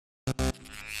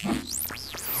I've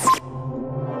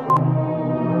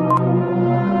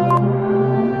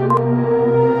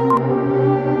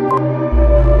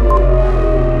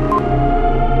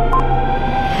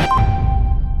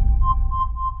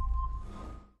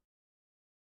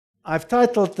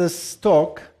titled this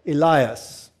talk,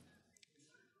 Elias.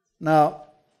 Now,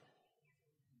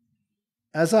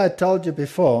 as I told you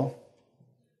before,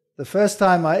 the first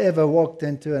time I ever walked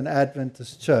into an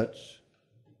Adventist church,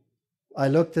 I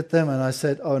looked at them and I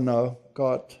said, oh no,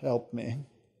 God help me.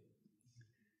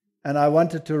 And I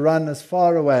wanted to run as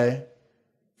far away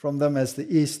from them as the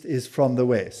east is from the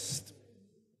west.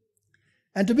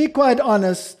 And to be quite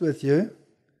honest with you,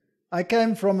 I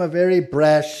came from a very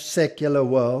brash, secular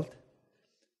world,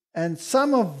 and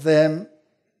some of them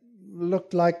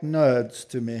looked like nerds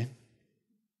to me.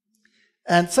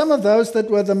 And some of those that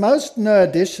were the most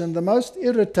nerdish and the most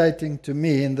irritating to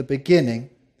me in the beginning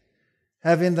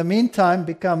have in the meantime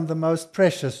become the most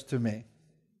precious to me.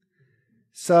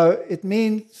 So it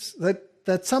means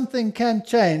that something can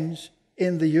change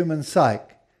in the human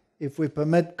psyche if we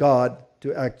permit God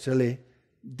to actually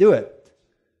do it.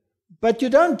 But you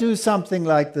don't do something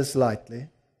like this lightly.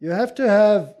 You have to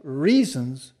have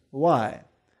reasons why.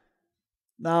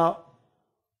 Now,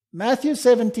 Matthew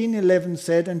 17:11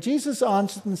 said, and Jesus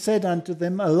answered and said unto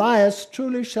them, Elias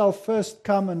truly shall first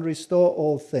come and restore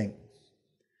all things.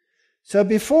 So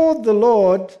before the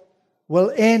Lord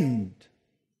will end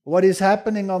what is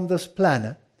happening on this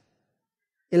planet,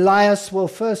 Elias will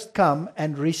first come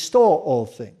and restore all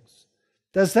things.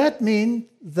 Does that mean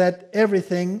that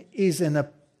everything is in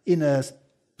a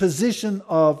position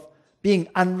of being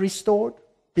unrestored,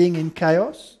 being in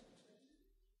chaos?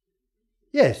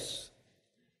 Yes.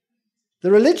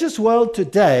 The religious world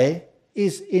today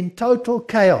is in total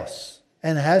chaos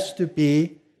and has to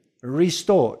be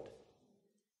restored.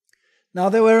 Now,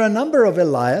 there were a number of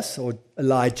Elias or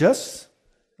Elijahs.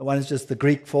 The one is just the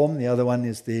Greek form, the other one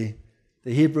is the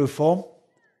Hebrew form.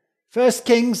 1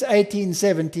 Kings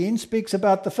 18:17 speaks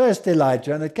about the first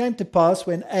Elijah. And it came to pass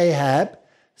when Ahab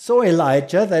saw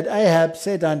Elijah that Ahab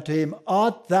said unto him,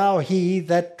 Art thou he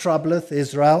that troubleth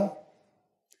Israel?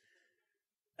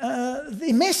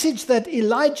 The message that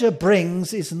Elijah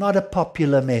brings is not a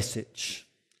popular message.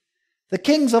 The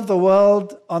kings of the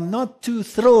world are not too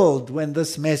thrilled when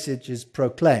this message is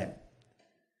proclaimed.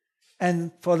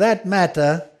 And for that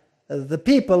matter, the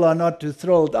people are not too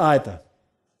thrilled either.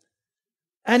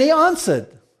 And he answered,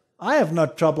 I have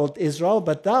not troubled Israel,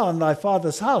 but thou and thy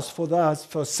father's house, for thou hast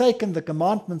forsaken the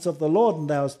commandments of the Lord, and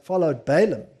thou hast followed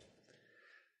Balaam.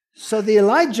 So the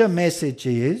Elijah message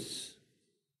is,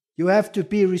 you have to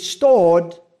be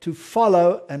restored to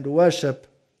follow and worship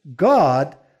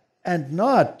God, and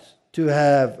not to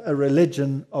have a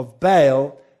religion of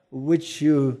Baal, which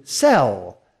you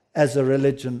sell as a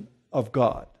religion of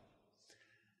God.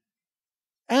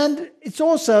 And it's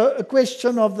also a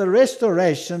question of the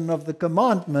restoration of the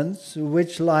commandments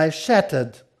which lie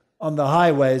shattered on the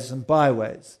highways and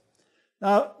byways.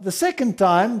 Now, the second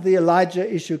time the Elijah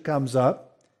issue comes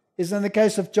up is in the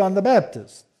case of John the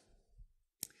Baptist.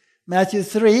 Matthew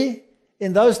 3,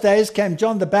 in those days came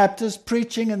John the Baptist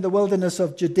preaching in the wilderness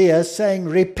of Judea, saying,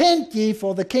 Repent ye,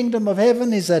 for the kingdom of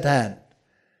heaven is at hand.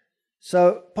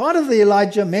 So part of the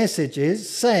Elijah message is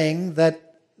saying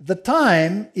that the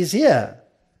time is here.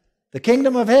 The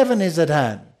kingdom of heaven is at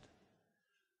hand.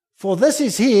 For this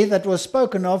is he that was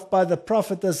spoken of by the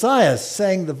prophet Elias,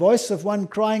 saying, The voice of one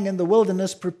crying in the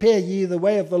wilderness, Prepare ye the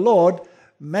way of the Lord,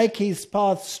 make his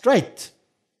path straight.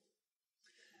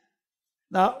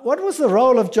 Now, what was the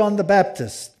role of John the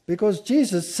Baptist? Because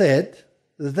Jesus said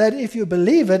that if you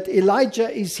believe it,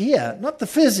 Elijah is here. Not the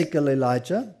physical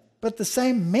Elijah, but the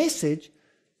same message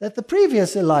that the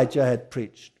previous Elijah had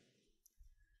preached.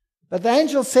 But the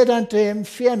angel said unto him,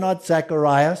 Fear not,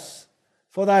 Zacharias,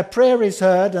 for thy prayer is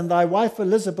heard, and thy wife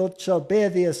Elizabeth shall bear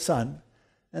thee a son,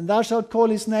 and thou shalt call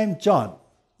his name John.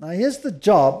 Now here's the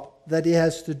job that he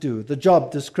has to do, the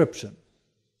job description.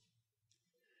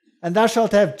 And thou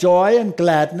shalt have joy and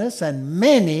gladness, and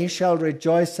many shall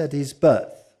rejoice at his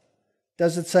birth.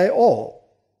 Does it say all?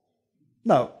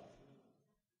 No.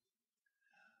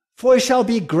 For he shall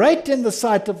be great in the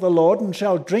sight of the Lord, and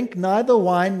shall drink neither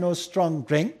wine nor strong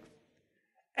drink,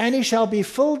 and he shall be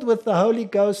filled with the Holy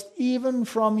Ghost even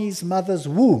from his mother's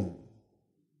womb.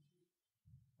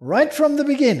 Right from the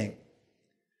beginning.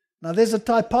 Now there's a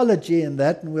typology in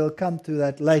that, and we'll come to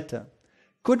that later.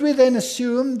 Could we then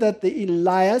assume that the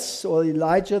Elias or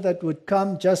Elijah that would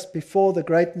come just before the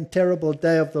great and terrible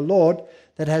day of the Lord,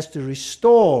 that has to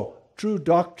restore true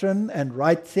doctrine and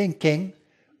right thinking,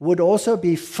 would also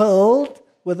be filled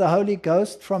with the Holy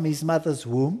Ghost from his mother's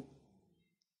womb?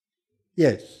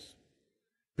 Yes.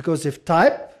 Because if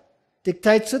type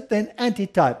dictates it, then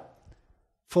antitype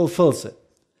fulfills it.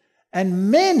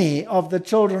 And many of the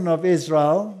children of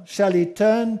Israel shall he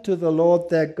turn to the Lord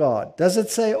their God. Does it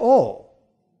say all?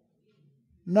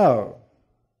 No.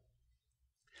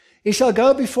 He shall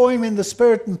go before him in the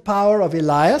spirit and power of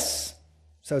Elias.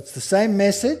 So it's the same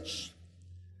message.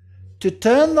 To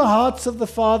turn the hearts of the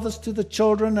fathers to the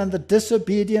children and the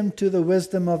disobedient to the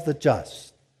wisdom of the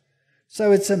just.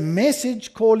 So it's a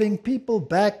message calling people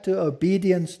back to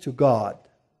obedience to God.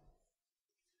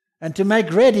 And to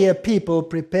make ready a people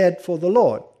prepared for the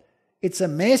Lord. It's a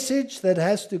message that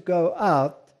has to go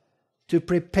out to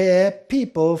prepare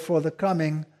people for the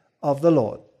coming of the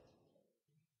Lord.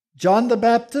 John the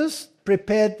Baptist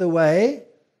prepared the way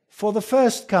for the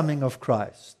first coming of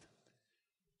Christ.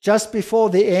 Just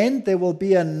before the end, there will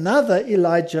be another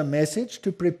Elijah message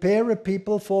to prepare a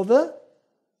people for the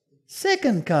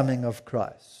second coming of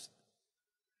Christ.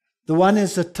 The one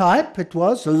is a type, it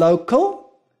was local.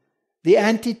 The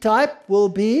antitype will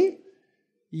be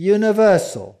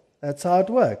universal. That's how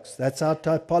it works. That's how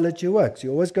typology works.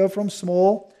 You always go from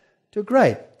small to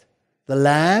great. The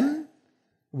lamb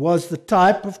was the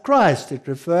type of Christ. It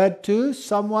referred to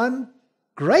someone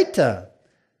greater,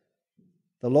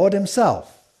 the Lord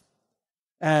himself.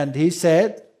 And he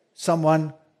said,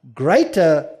 someone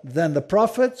greater than the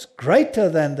prophets, greater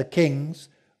than the kings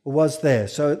was there.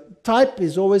 So type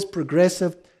is always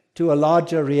progressive to a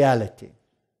larger reality.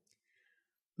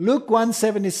 Luke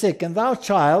 1:76, and thou,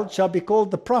 child, shalt be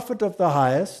called the prophet of the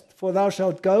highest, for thou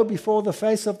shalt go before the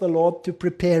face of the Lord to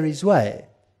prepare his way.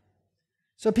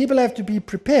 So people have to be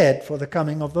prepared for the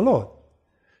coming of the Lord,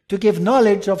 to give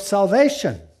knowledge of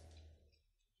salvation.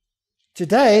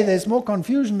 Today, there's more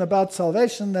confusion about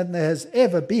salvation than there has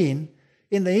ever been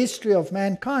in the history of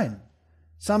mankind.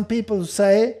 Some people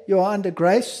say you are under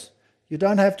grace, you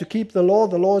don't have to keep the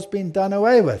law's been done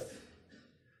away with.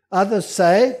 Others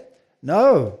say,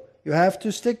 no, you have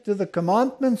to stick to the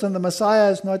commandments and the Messiah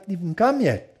has not even come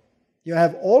yet. You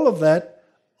have all of that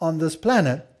on this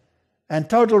planet. And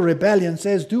total rebellion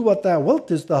says, do what thou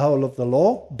wilt is the whole of the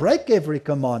law. Break every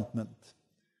commandment.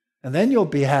 And then you'll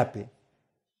be happy.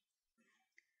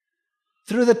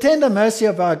 Through the tender mercy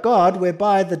of our God,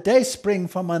 whereby the day spring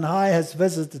from on high has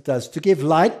visited us, to give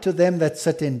light to them that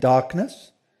sit in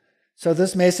darkness. So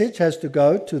this message has to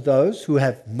go to those who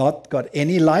have not got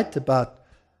any light about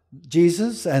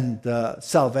Jesus and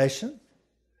salvation,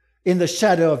 in the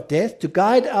shadow of death, to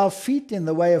guide our feet in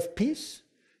the way of peace.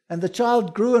 And the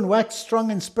child grew and waxed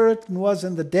strong in spirit and was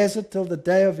in the desert till the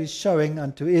day of his showing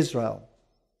unto Israel.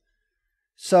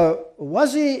 So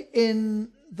was he in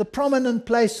the prominent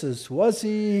places? Was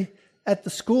he at the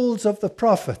schools of the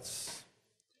prophets?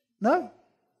 No.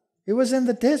 He was in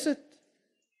the desert.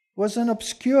 Was an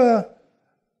obscure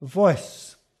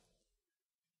voice.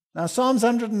 Now Psalms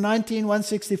 119,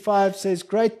 165 says,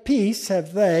 great peace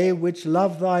have they which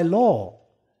love thy law,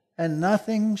 and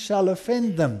nothing shall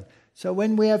offend them. So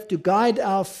when we have to guide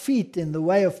our feet in the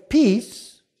way of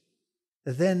peace,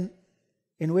 then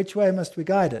in which way must we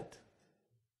guide it?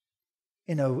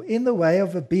 In the way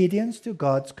of obedience to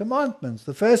God's commandments.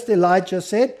 The first Elijah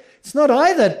said, it's not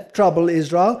I that trouble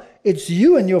Israel, it's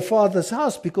you and your father's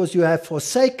house, because you have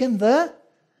forsaken the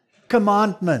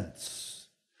commandments.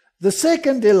 The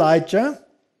second Elijah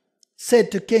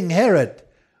said to King Herod,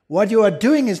 what you are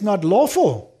doing is not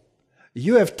lawful.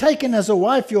 You have taken as a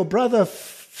wife your brother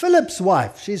Philip's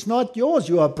wife. She's not yours.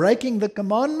 You are breaking the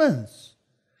commandments.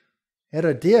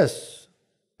 Herodias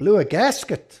blew a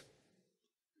gasket.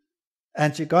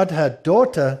 And she got her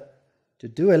daughter to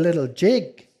do a little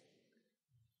jig.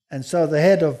 And so the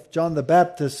head of John the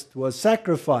Baptist was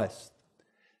sacrificed.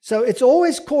 So it's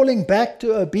always calling back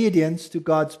to obedience to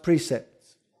God's precepts.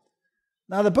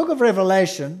 Now, the book of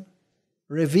Revelation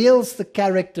reveals the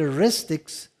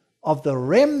characteristics of the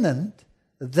remnant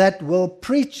that will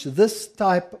preach this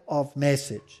type of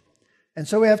message. And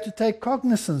so we have to take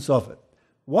cognizance of it.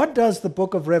 What does the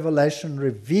book of Revelation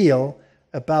reveal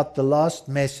about the last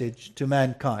message to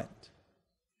mankind?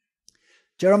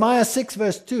 Jeremiah 6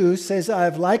 verse 2 says, I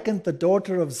have likened the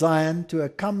daughter of Zion to a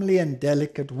comely and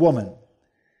delicate woman.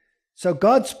 So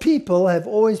God's people have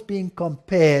always been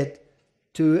compared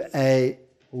to a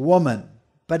woman,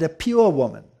 but a pure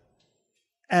woman.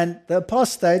 And the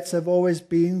apostates have always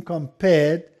been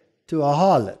compared to a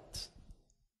harlot.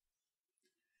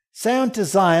 Say unto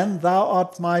Zion, thou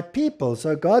art my people.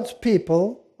 So God's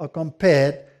people are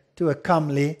compared to a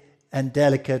comely and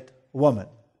delicate woman.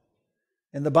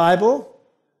 In the Bible,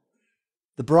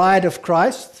 the bride of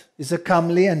Christ is a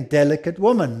comely and delicate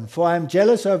woman. For I am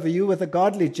jealous over you with a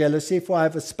godly jealousy, for I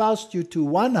have espoused you to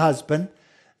one husband,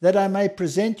 that I may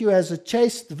present you as a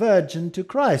chaste virgin to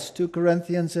Christ. 2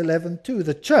 Corinthians 11:2.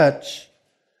 The church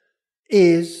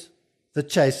is the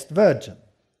chaste virgin.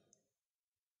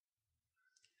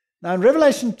 Now in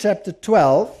Revelation chapter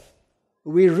 12,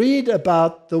 we read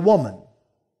about the woman.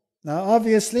 Now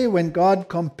obviously when God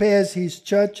compares his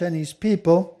church and his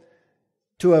people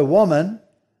to a woman,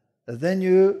 then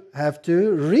you have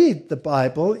to read the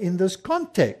Bible in this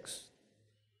context.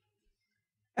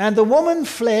 And the woman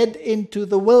fled into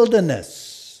the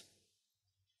wilderness,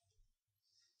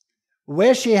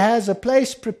 where she has a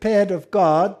place prepared of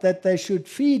God that they should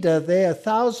feed her there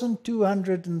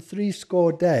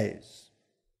 1,260 days.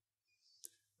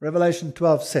 Revelation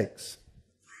 12:6.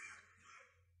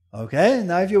 Okay,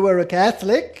 now if you were a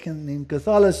Catholic, and in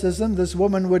Catholicism this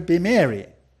woman would be Mary.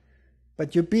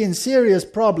 But you'd be in serious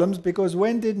problems, because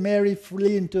when did Mary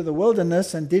flee into the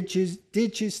wilderness, and did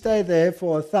she stay there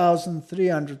for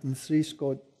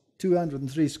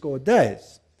 1,260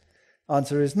 days?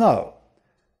 Answer is no.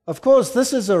 Of course,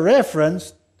 this is a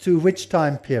reference to which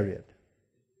time period?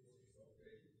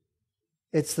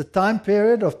 It's the time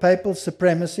period of papal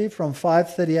supremacy from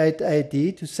 538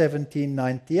 AD to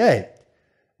 1798,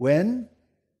 when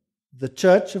the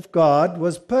Church of God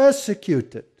was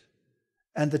persecuted.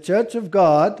 And the Church of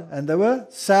God, and there were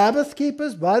Sabbath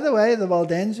keepers, by the way, the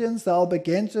Waldensians, the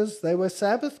Albigenses, they were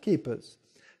Sabbath keepers.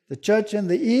 The church in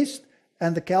the East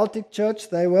and the Celtic Church,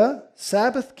 they were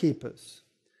Sabbath keepers.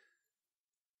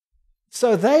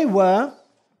 So they were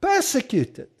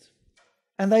persecuted.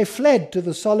 And they fled to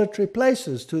the solitary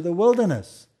places, to the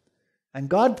wilderness. And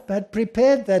God had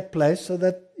prepared that place so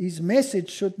that his message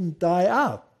shouldn't die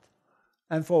out.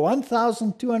 And for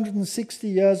 1,260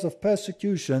 years of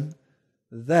persecution,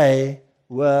 they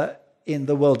were in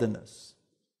the wilderness.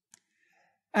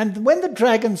 And when the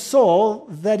dragon saw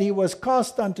that he was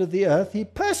cast unto the earth, he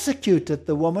persecuted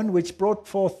the woman which brought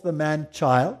forth the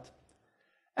man-child.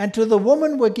 And to the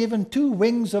woman were given 2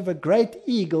 wings of a great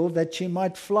eagle, that she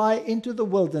might fly into the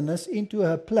wilderness, into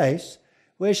her place,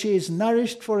 where she is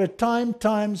nourished for a time,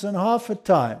 times, and half a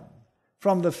time,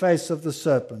 from the face of the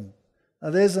serpent.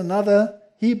 Now there's another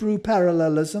Hebrew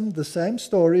parallelism, the same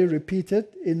story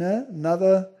repeated in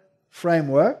another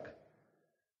framework.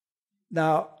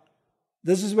 Now,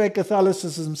 this is where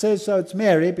Catholicism says, so it's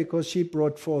Mary, because she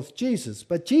brought forth Jesus.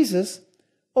 But Jesus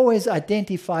always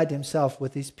identified himself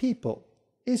with his people,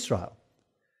 Israel.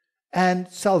 And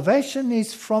salvation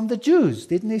is from the Jews,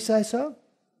 didn't he say so?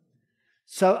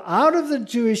 So out of the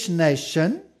Jewish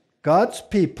nation, God's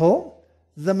people,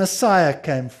 the Messiah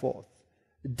came forth.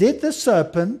 Did the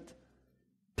serpent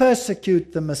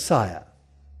persecute the Messiah?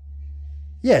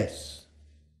 Yes.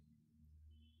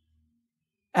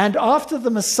 And after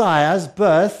the Messiah's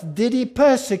birth, did he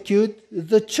persecute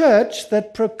the church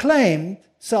that proclaimed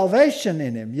salvation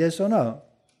in him? Yes or no?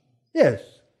 Yes.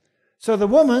 So the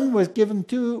woman was given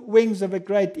 2 wings of a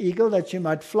great eagle, that she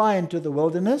might fly into the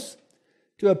wilderness,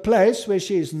 to a place where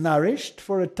she is nourished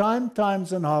for a time,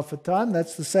 times, and half a time.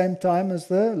 That's the same time as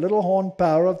the little horn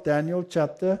power of Daniel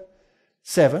chapter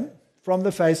 7, from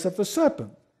the face of the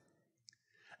serpent.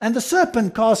 And the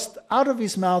serpent cast out of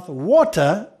his mouth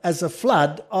water as a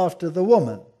flood after the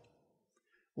woman.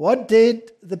 What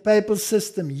did the papal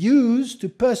system use to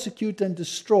persecute and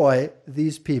destroy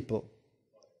these people?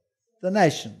 The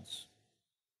nations.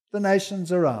 The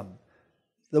nations around.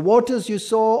 The waters you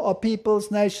saw are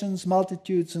peoples, nations,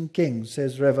 multitudes, and kings,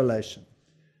 says Revelation.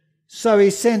 So he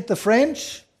sent the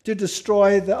French to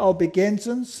destroy the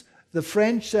Albigenses, the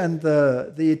French and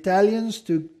the Italians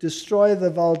to destroy the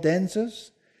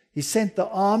Waldenses. He sent the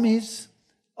armies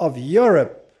of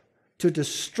Europe to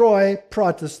destroy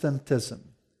Protestantism.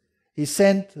 He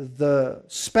sent the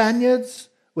Spaniards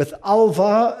with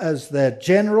Alva as their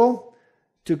general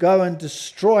to go and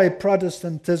destroy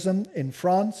Protestantism in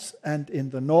France and in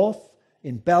the north,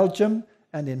 in Belgium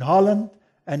and in Holland,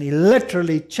 and he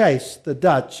literally chased the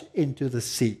Dutch into the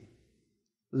sea.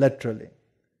 Literally.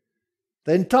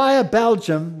 The entire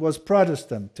Belgium was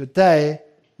Protestant. Today,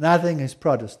 nothing is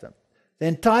Protestant. The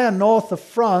entire north of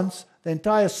France, the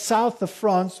entire south of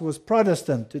France was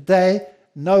Protestant. Today,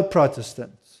 no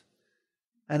Protestants.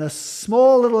 And a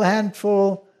small little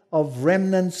handful of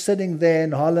remnants sitting there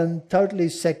in Holland, totally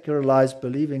secularized,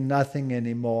 believing nothing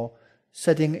anymore,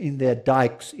 sitting in their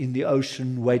dikes in the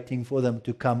ocean, waiting for them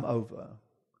to come over.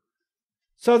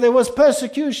 So there was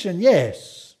persecution,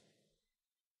 yes.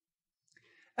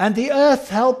 And the earth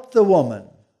helped the woman.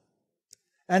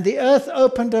 And the earth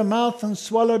opened her mouth and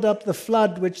swallowed up the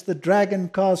flood which the dragon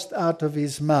cast out of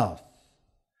his mouth.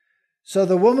 So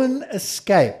the woman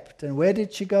escaped. And where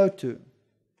did she go to?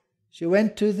 She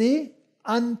went to the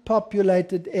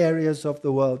unpopulated areas of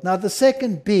the world. Now the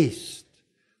second beast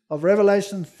of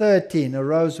Revelation 13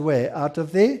 arose where? Out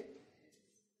of the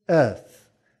earth.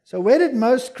 So where did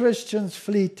most Christians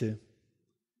flee to?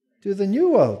 To the New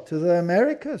World, to the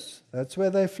Americas. That's where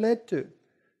they fled to.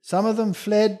 Some of them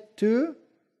fled to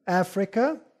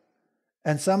Africa,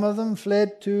 and some of them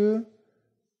fled to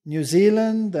New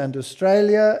Zealand and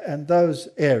Australia and those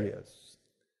areas.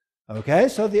 Okay,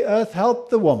 so the earth helped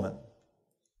the woman.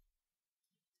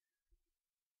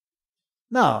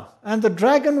 Now, and the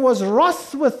dragon was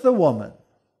wroth with the woman.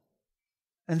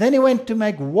 And then he went to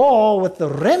make war with the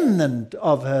remnant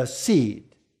of her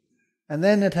seed. And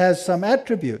then it has some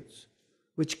attributes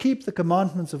which keep the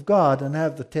commandments of God and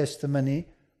have the testimony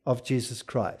of Jesus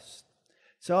Christ.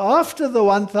 So after the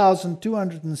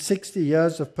 1,260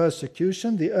 years of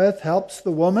persecution, the earth helps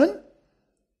the woman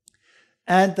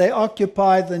and they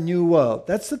occupy the new world.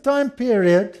 That's the time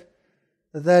period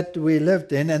that we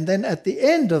lived in. And then at the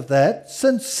end of that,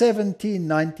 since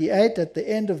 1798, at the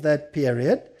end of that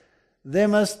period, there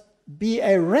must be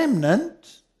a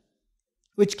remnant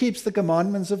which keeps the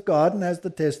commandments of God and has the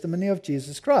testimony of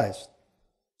Jesus Christ.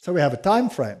 So we have a time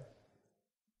frame.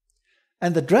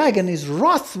 And the dragon is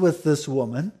wroth with this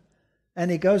woman,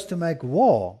 and he goes to make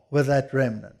war with that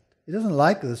remnant. He doesn't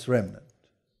like this remnant.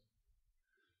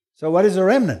 So what is a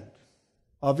remnant?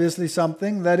 Obviously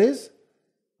something that is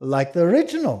like the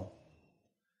original.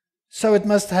 So it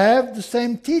must have the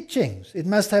same teachings. It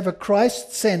must have a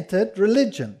Christ-centered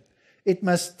religion. It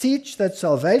must teach that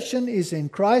salvation is in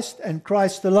Christ and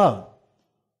Christ alone,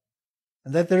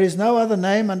 and that there is no other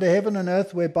name under heaven and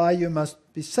earth whereby you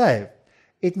must be saved.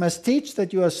 It must teach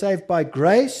that you are saved by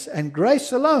grace and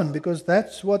grace alone, because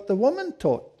that's what the woman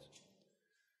taught.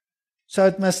 So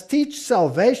it must teach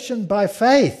salvation by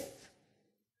faith.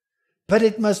 But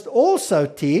it must also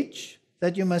teach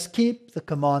that you must keep the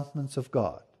commandments of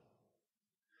God.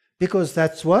 Because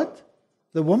that's what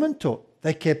the woman taught.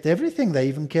 They kept everything. They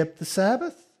even kept the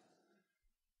Sabbath.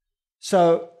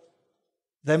 So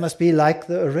they must be like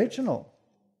the original.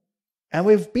 And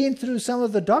we've been through some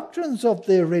of the doctrines of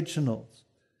the originals.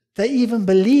 They even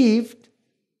believed,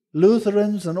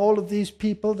 Lutherans and all of these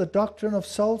people, the doctrine of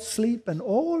soul sleep and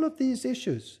all of these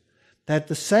issues. They had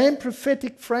the same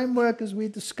prophetic framework as we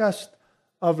discussed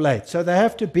of late. So they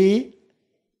have to be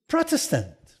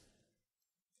Protestant.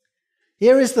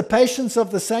 Here is the patience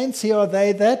of the saints. Here are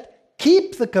they that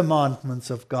keep the commandments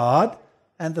of God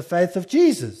and the faith of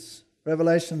Jesus.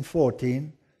 Revelation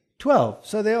 14:12.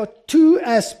 So there are two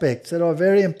aspects that are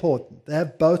very important. They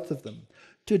have both of them.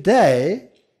 Today,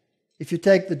 if you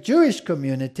take the Jewish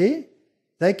community,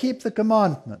 they keep the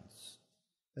commandments.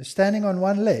 They're standing on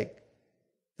one leg.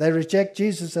 They reject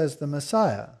Jesus as the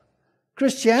Messiah.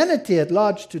 Christianity at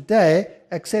large today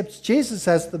accepts Jesus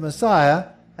as the Messiah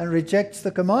and rejects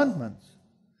the commandments.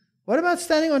 What about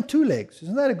standing on two legs?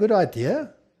 Isn't that a good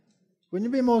idea? Wouldn't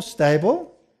you be more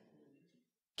stable?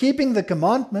 Keeping the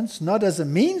commandments not as a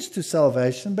means to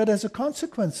salvation, but as a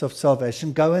consequence of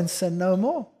salvation. Go and sin no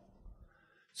more.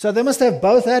 So they must have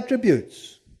both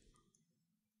attributes.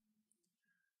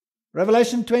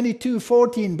 Revelation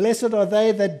 22:14, blessed are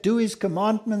they that do his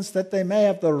commandments, that they may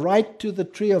have the right to the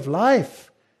tree of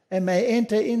life and may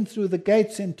enter in through the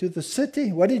gates into the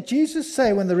city. What did Jesus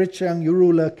say when the rich young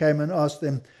ruler came and asked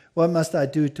them, what must I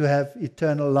do to have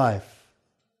eternal life?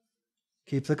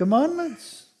 Keep the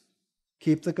commandments.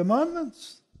 Keep the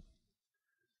commandments.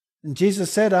 And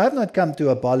Jesus said, I have not come to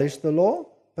abolish the law,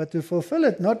 but to fulfill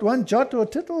it. Not one jot or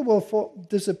tittle will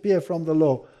disappear from the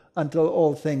law until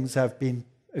all things have been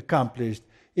accomplished.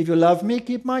 If you love me,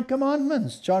 keep my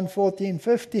commandments. John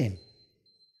 14:15.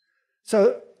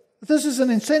 So this is an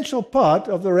essential part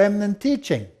of the remnant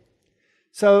teaching.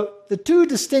 So the two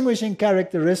distinguishing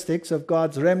characteristics of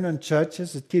God's remnant church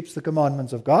is it keeps the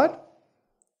commandments of God.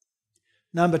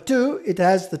 Number two, it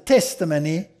has the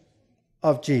testimony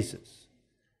of Jesus.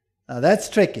 Now that's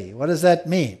tricky. What does that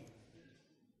mean?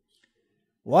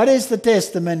 What is the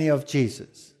testimony of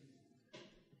Jesus?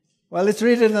 Well, let's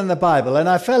read it in the Bible. And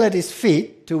I fell at his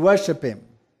feet to worship him.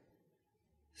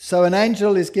 So an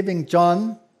angel is giving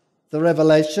John the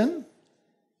revelation,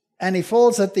 and he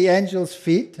falls at the angel's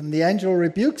feet, and the angel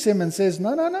rebukes him and says,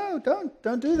 no,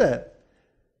 don't do that.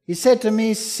 He said to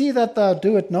me, see that thou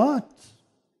do it not.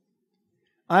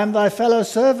 I am thy fellow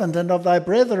servant and of thy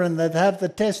brethren that have the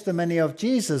testimony of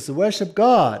Jesus. Worship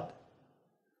God.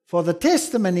 For the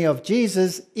testimony of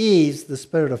Jesus is the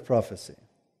spirit of prophecy.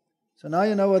 So now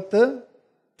you know what the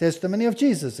testimony of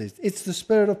Jesus is. It's the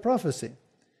spirit of prophecy.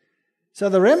 So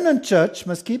the remnant church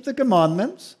must keep the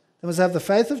commandments. They must have the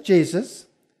faith of Jesus.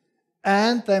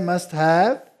 And they must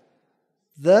have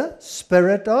the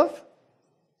spirit of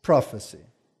prophecy.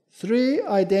 3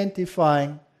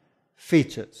 identifying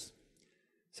features.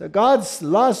 So God's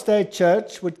last day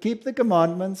church would keep the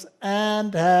commandments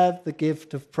and have the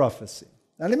gift of prophecy.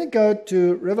 Now let me go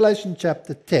to Revelation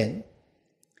chapter 10,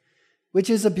 which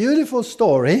is a beautiful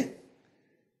story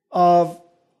of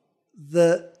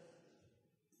the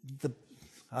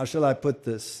how shall I put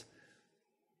this?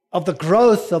 Of the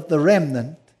growth of the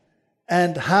remnant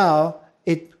and how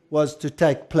it was to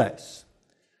take place.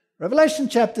 Revelation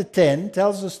chapter 10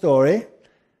 tells the story,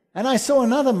 and I saw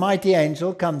another mighty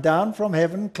angel come down from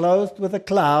heaven, clothed with a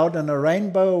cloud, and a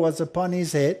rainbow was upon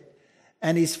his head,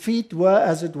 and his feet were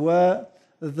as it were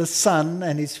the sun,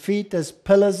 and his feet as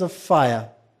pillars of fire.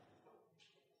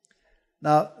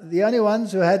 Now, the only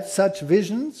ones who had such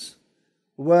visions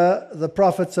were the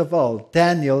prophets of old.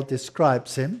 Daniel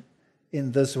describes him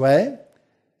in this way.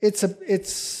 It's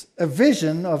a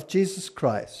vision of Jesus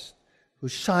Christ, who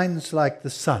shines like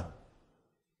the sun.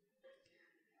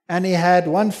 And he had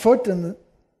 1 foot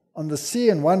on the sea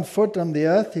and 1 foot on the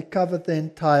earth. He covered the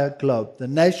entire globe, the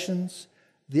nations,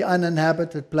 the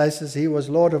uninhabited places. He was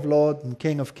Lord of lords and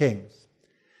King of kings.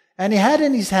 And he had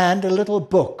in his hand a little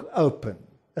book open,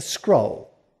 a scroll.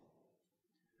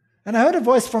 And I heard a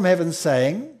voice from heaven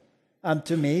saying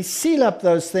unto me, seal up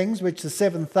those things which the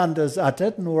 7 thunders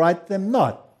uttered, and write them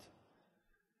not.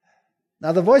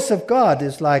 Now the voice of God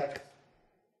is like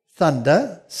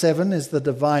thunder. 7 is the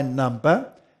divine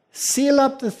number. Seal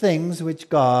up the things which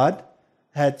God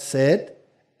had said,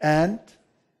 and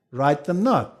write them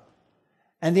not.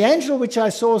 And the angel which I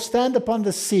saw stand upon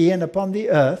the sea and upon the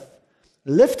earth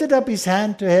lifted up his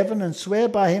hand to heaven, and sware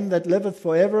by him that liveth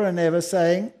for ever and ever,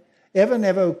 saying, ever and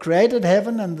ever, who created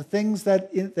heaven and the things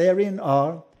that therein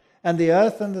are, and the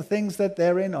earth and the things that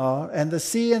therein are, and the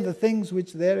sea and the things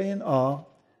which therein are.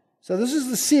 So this is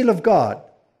the seal of God.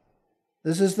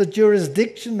 This is the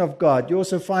jurisdiction of God. You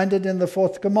also find it in the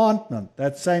 4th commandment,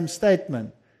 that same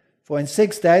statement. For in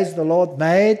 6 days the Lord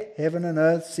made heaven and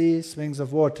earth, sea, springs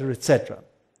of water, etc.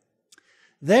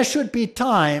 There should be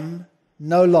time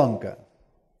no longer.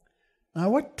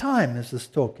 Now what time is this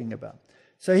talking about?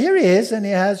 So here he is, and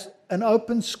he has an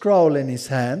open scroll in his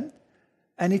hand,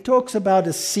 and he talks about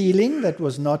a sealing that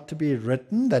was not to be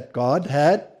written, that God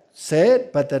had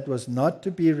said, but that was not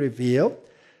to be revealed.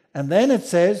 And then it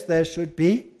says there should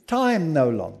be time no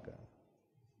longer.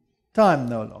 Time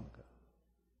no longer.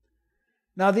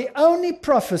 Now the only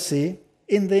prophecy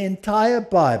in the entire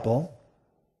Bible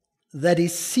that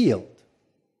is sealed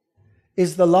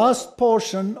is the last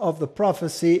portion of the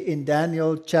prophecy in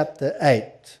Daniel chapter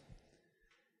 8.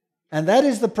 And that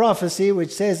is the prophecy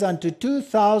which says, unto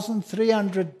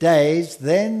 2,300 days,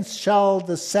 then shall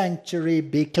the sanctuary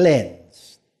be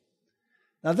cleansed.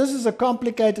 Now this is a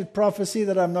complicated prophecy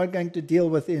that I'm not going to deal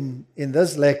with in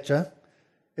this lecture.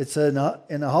 It's in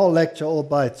a whole lecture all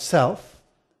by itself.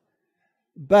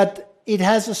 But it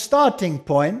has a starting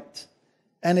point,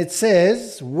 and it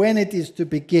says when it is to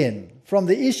begin. From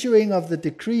the issuing of the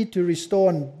decree to restore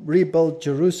and rebuild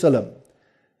Jerusalem.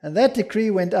 And that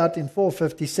decree went out in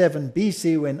 457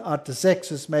 BC when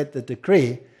Artaxerxes made the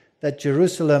decree that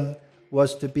Jerusalem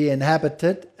was to be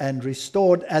inhabited and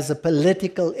restored as a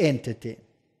political entity.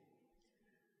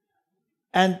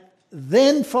 And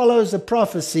then follows a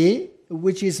prophecy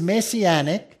which is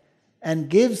messianic and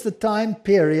gives the time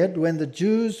period when the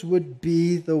Jews would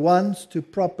be the ones to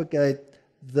propagate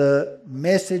the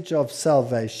message of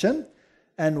salvation,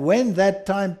 and when that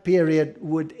time period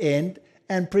would end,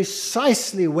 and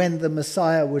precisely when the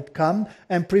Messiah would come,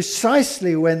 and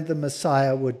precisely when the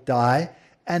Messiah would die,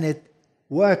 and it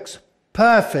works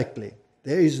perfectly.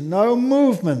 There is no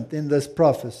movement in this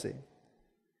prophecy.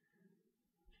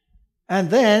 And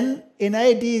then in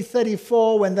AD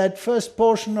 34, when that first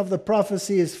portion of the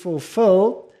prophecy is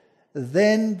fulfilled,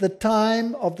 then the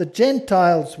time of the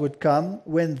Gentiles would come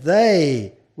when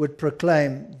they would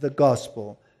proclaim the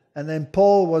gospel. And then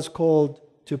Paul was called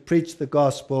to preach the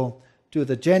gospel to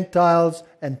the Gentiles,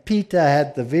 and Peter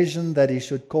had the vision that he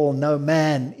should call no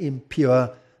man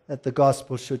impure, that the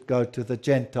gospel should go to the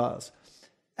Gentiles.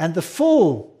 And the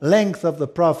full length of the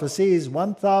prophecy is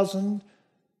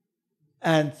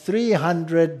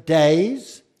 1,300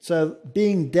 days. So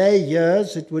being day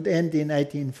years, it would end in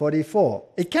 1844.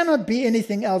 It cannot be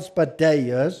anything else but day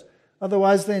years.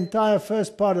 Otherwise, the entire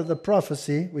first part of the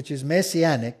prophecy, which is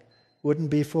messianic,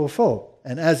 wouldn't be fulfilled.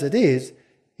 And as it is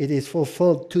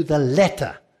fulfilled to the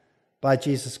letter by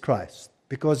Jesus Christ.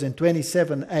 Because in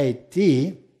 27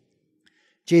 AD,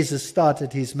 Jesus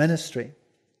started his ministry.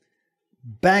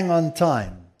 Bang on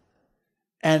time.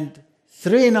 And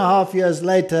 3.5 years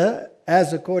later,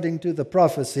 as according to the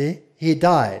prophecy, he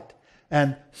died.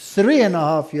 And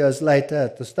 3.5 years later,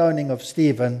 at the stoning of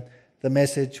Stephen, the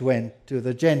message went to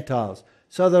the Gentiles.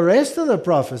 So the rest of the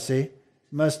prophecy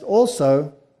must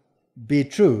also be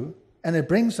true. And it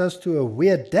brings us to a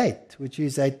weird date, which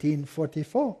is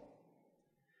 1844.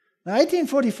 Now,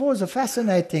 1844 is a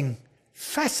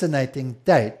fascinating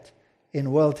date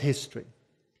in world history.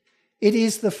 It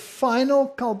is the final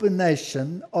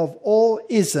culmination of all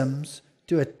isms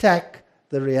to attack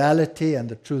the reality and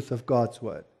the truth of God's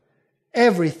word.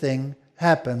 Everything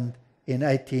happened in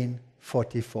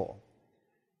 1844.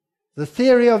 The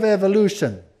theory of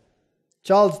evolution,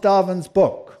 Charles Darwin's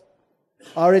book,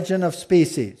 Origin of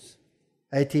Species,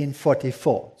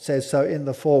 1844, says so in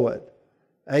the foreword,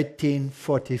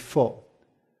 1844.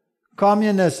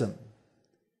 Communism.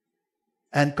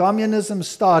 And communism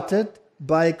started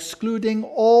by excluding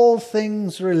all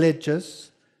things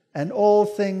religious and all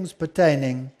things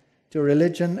pertaining to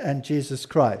religion and Jesus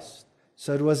Christ.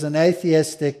 So it was an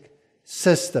atheistic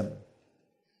system.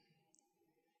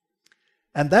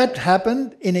 And that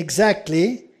happened in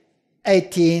exactly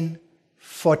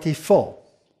 1844.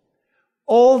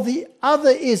 All the other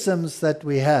isms that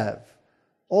we have,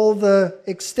 all the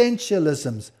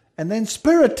existentialisms, and then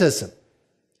Spiritism,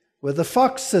 with the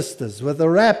Fox sisters, with the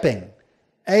rapping,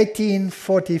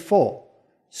 1844.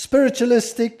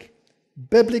 Spiritualistic,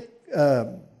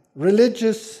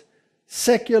 religious,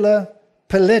 secular,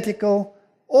 political,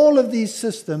 all of these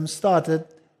systems started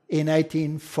in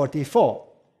 1844.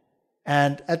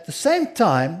 And at the same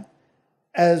time,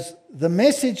 as the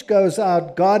message goes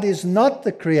out, God is not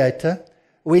the creator,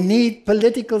 we need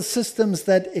political systems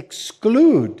that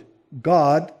exclude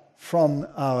God from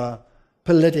our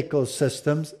political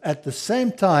systems. At the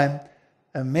same time,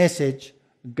 a message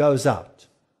goes out.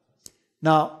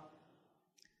 Now,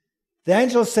 the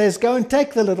angel says, go and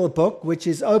take the little book, which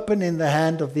is open in the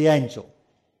hand of the angel.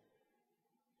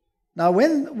 Now,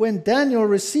 when Daniel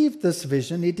received this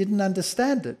vision, he didn't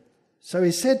understand it. So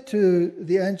he said to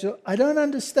the angel, I don't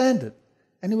understand it.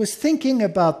 And he was thinking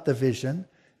about the vision.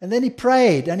 And then he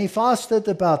prayed and he fasted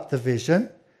about the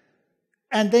vision.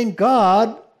 And then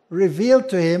God revealed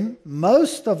to him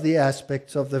most of the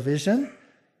aspects of the vision.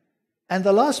 And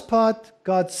the last part,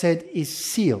 God said, is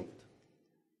sealed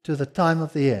to the time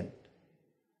of the end.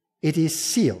 It is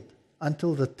sealed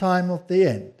until the time of the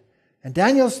end. And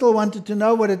Daniel still wanted to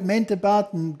know what it meant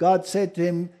about, and God said to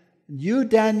him, you,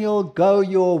 Daniel, go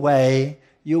your way.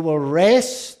 You will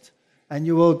rest, and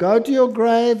you will go to your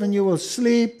grave, and you will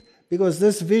sleep, because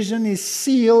this vision is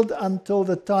sealed until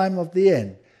the time of the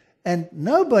end. And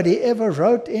nobody ever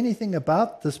wrote anything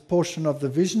about this portion of the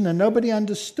vision, and nobody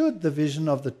understood the vision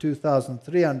of the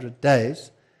 2,300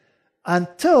 days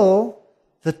until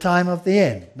the time of the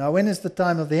end. Now, when does the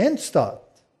time of the end start?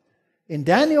 In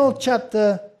Daniel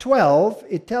chapter 12,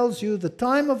 it tells you the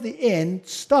time of the end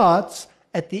starts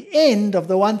at the end of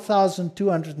the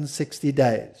 1,260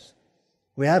 days.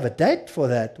 We have a date for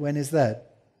that. When is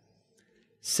that?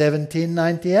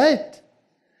 1798.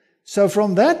 So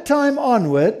from that time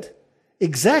onward,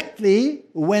 exactly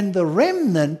when the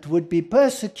remnant would be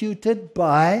persecuted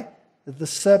by the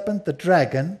serpent, the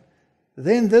dragon,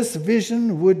 then this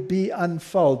vision would be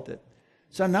unfolded.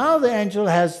 So now the angel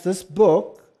has this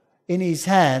book in his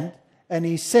hand, and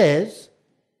he says,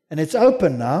 and it's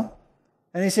open now,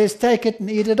 and he says, take it and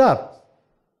eat it up.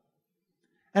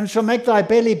 And it shall make thy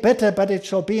belly bitter, but it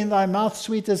shall be in thy mouth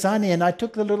sweet as honey. And I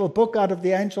took the little book out of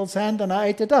the angel's hand, and I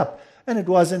ate it up. And it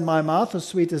was in my mouth as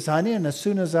sweet as honey, and as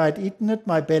soon as I had eaten it,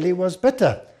 my belly was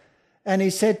bitter. And he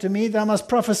said to me, thou must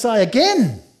prophesy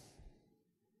again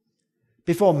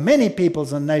before many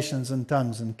peoples and nations and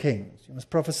tongues and kings. You must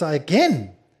prophesy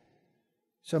again.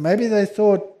 So maybe they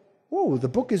thought, oh, the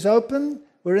book is open.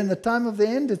 We're in the time of the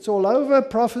end. It's all over.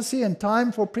 Prophecy and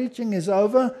time for preaching is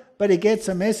over. But he gets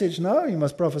a message, no, you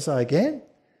must prophesy again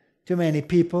to many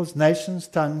peoples, nations,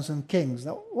 tongues, and kings.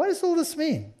 Now, what does all this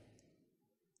mean?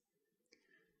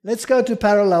 Let's go to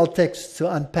parallel texts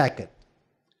to unpack it.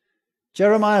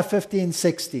 Jeremiah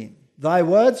 15:16. Thy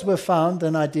words were found,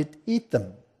 and I did eat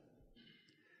them.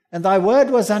 And thy word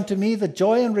was unto me the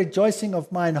joy and rejoicing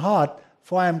of mine heart,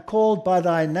 for I am called by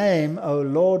thy name, O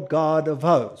Lord God of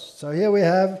hosts. So here we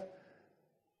have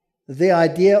the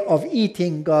idea of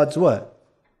eating God's word.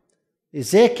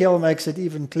 Ezekiel makes it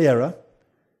even clearer.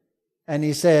 And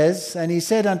he says, and he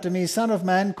said unto me, Son of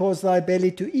man, cause thy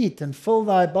belly to eat, and fill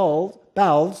thy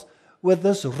bowels with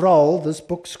this roll, this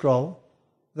book scroll,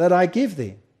 that I give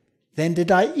thee. Then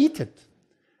did I eat it,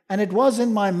 and it was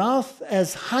in my mouth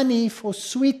as honey for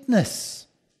sweetness.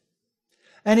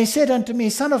 And he said unto me,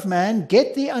 Son of man,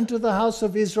 get thee unto the house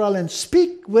of Israel, and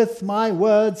speak with my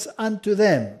words unto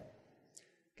them.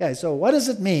 Okay, so what does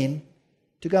it mean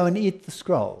to go and eat the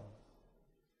scroll.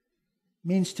 It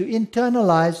means to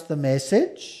internalize the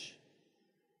message,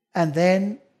 and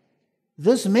then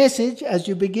this message, as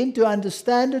you begin to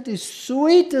understand it, is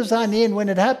sweet as honey. And when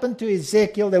it happened to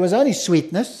Ezekiel, there was only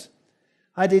sweetness.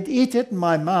 I did eat it in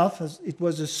my mouth. It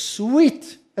was as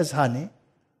sweet as honey.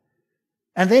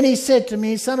 And then he said to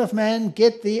me, Son of man,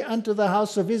 get thee unto the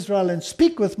house of Israel and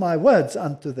speak with my words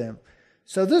unto them.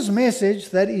 So this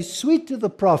message that is sweet to the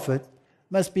prophet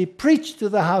must be preached to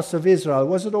the house of Israel.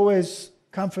 Was it always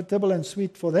comfortable and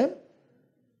sweet for them?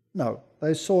 No.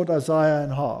 They sawed Isaiah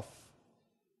in half.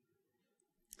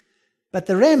 But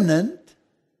the remnant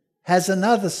has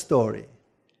another story.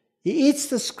 He eats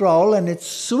the scroll and it's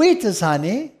sweet as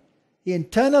honey. He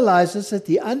internalizes it,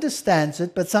 he understands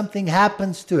it, but something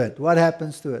happens to it. What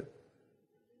happens to it?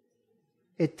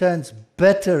 It turns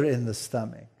bitter in the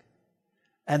stomach.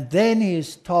 And then he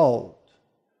is told,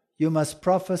 you must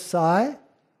prophesy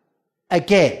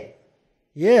again.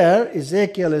 Here,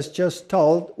 Ezekiel is just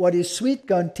told, what is sweet,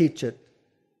 go and teach it.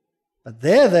 But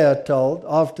there they are told,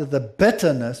 after the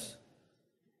bitterness,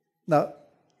 no,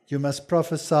 you must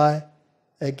prophesy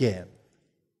again.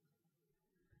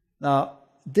 Now,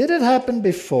 did it happen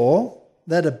before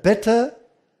that a bitter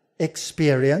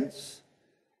experience,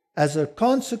 as a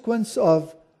consequence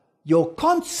of your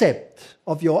concept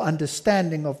of your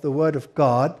understanding of the Word of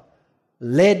God,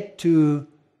 led to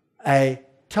a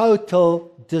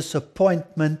total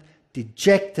disappointment,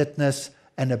 dejectedness,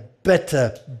 and a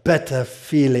bitter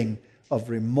feeling of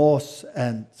remorse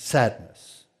and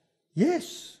sadness?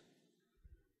 Yes.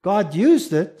 God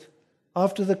used it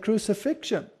after the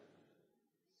crucifixion.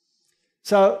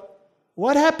 So,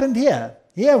 what happened here?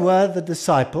 Here were the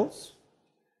disciples,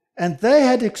 and they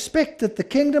had expected the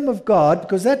kingdom of God,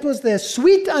 because that was their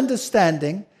sweet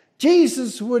understanding.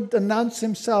 Jesus would announce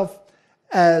himself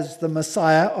as the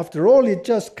Messiah. After all, he'd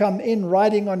just come in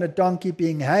riding on a donkey,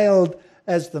 being hailed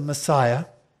as the Messiah.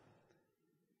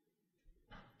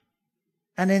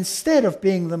 And instead of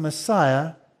being the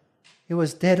Messiah, he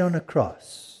was dead on a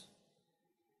cross.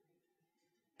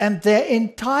 And their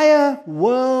entire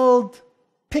world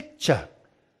picture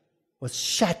was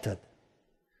shattered.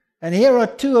 And here are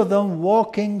two of them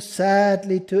walking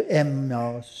sadly to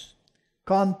Emmaus,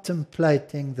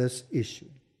 contemplating this issue.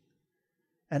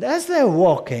 And as they're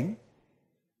walking,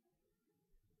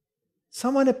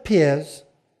 someone appears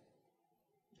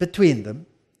between them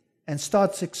and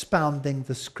starts expounding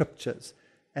the scriptures.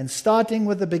 And starting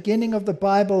with the beginning of the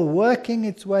Bible, working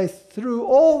its way through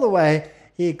all the way,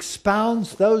 he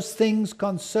expounds those things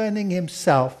concerning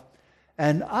himself.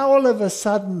 And all of a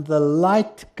sudden, the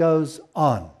light goes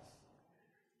on.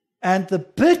 And the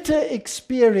bitter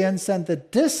experience and the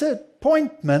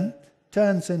disappointment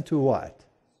turns into what?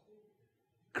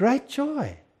 Great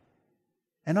joy.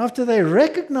 And after they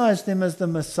recognized him as the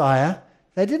Messiah,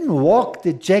 they didn't walk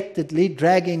dejectedly,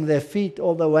 dragging their feet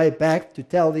all the way back to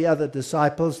tell the other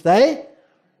disciples. They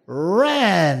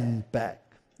ran back.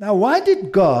 Now, why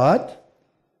did God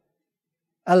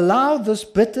allow this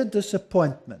bitter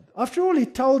disappointment? After all, he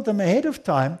told them ahead of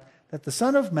time that the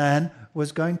Son of Man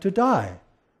was going to die.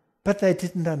 But they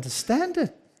didn't understand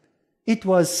it. It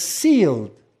was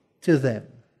sealed to them.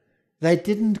 They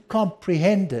didn't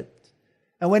comprehend it.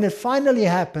 And when it finally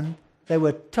happened, they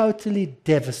were totally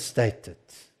devastated.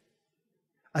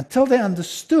 Until they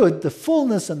understood the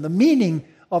fullness and the meaning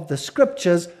of the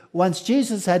scriptures, once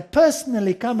Jesus had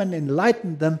personally come and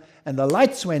enlightened them, and the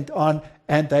lights went on,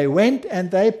 and they went and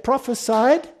they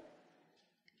prophesied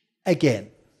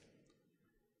again.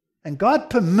 And God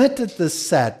permitted this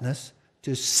sadness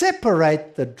to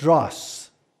separate the dross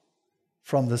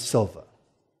from the silver.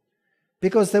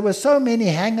 Because there were so many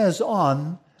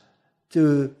hangers-on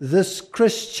to this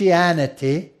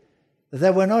Christianity,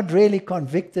 they were not really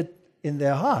convicted in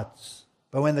their hearts.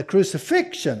 But when the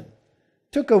crucifixion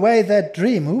took away that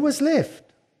dream, who was left?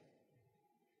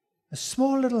 A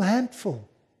small little handful.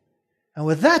 And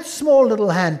with that small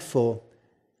little handful,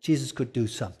 Jesus could do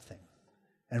something.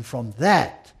 And from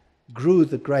that grew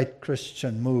the great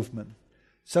Christian movement.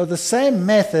 So the same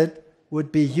method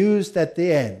would be used at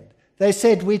the end. They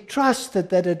said, we trusted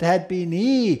that it had been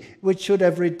He which should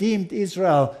have redeemed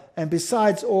Israel. And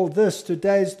besides all this,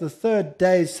 today is the third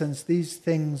day since these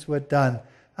things were done.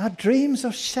 Our dreams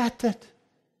are shattered.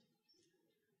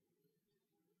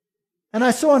 And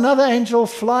I saw another angel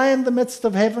fly in the midst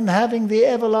of heaven, having the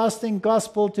everlasting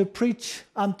gospel to preach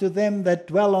unto them that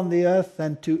dwell on the earth,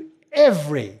 and to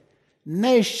every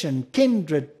nation,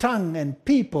 kindred, tongue, and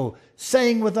people,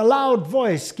 saying with a loud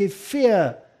voice, give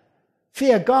ear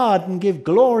Fear God and give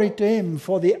glory to him,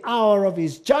 for the hour of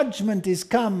his judgment is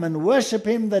come, and worship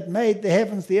him that made the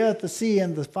heavens, the earth, the sea,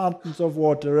 and the fountains of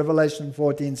water. Revelation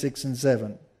 14, 6 and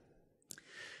 7.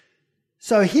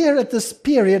 So here at this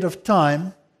period of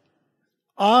time,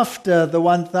 after the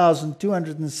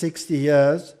 1,260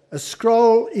 years, a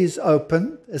scroll is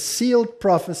opened, a sealed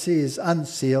prophecy is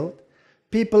unsealed,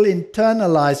 people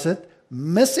internalize it,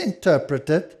 misinterpret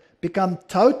it, become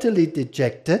totally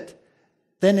dejected,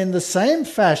 then in the same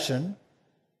fashion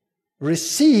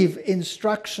receive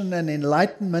instruction and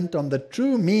enlightenment on the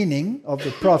true meaning of the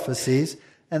prophecies,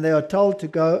 and they are told to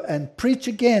go and preach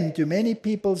again to many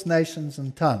peoples, nations,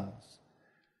 and tongues.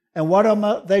 And what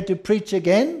are they to preach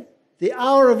again? The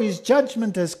hour of his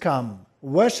judgment has come.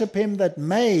 Worship him that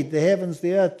made the heavens,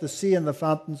 the earth, the sea, and the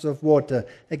fountains of water.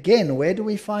 Again, where do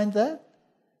we find that?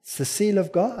 It's the seal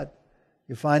of God.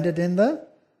 You find it in the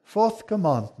fourth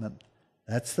commandment.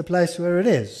 That's the place where it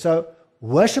is. So,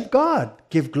 worship God.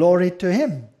 Give glory to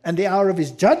him. And the hour of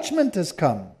his judgment has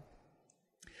come.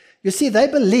 You see, they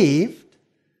believed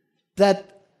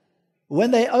that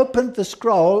when they opened the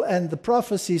scroll and the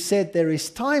prophecy said there is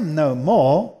time no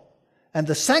more, and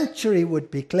the sanctuary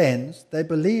would be cleansed, they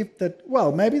believed that,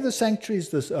 well, maybe the sanctuary is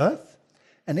this earth,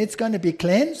 and it's going to be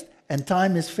cleansed, and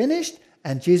time is finished,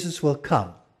 and Jesus will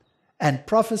come. And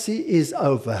prophecy is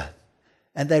over.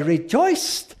 And they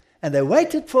rejoiced, and they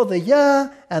waited for the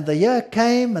year, and the year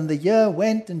came, and the year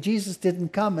went, and Jesus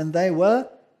didn't come, and they were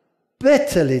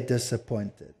bitterly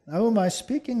disappointed. Now, who am I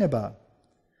speaking about?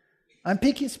 I'm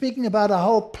speaking about a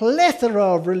whole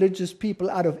plethora of religious people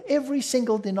out of every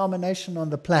single denomination on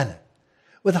the planet,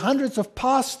 with hundreds of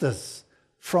pastors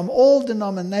from all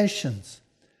denominations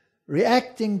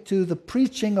reacting to the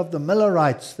preaching of the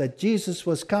Millerites that Jesus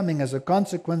was coming as a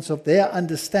consequence of their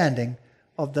understanding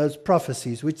of those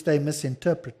prophecies, which they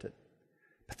misinterpreted.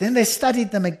 But then they studied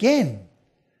them again,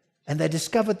 and they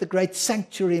discovered the great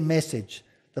sanctuary message,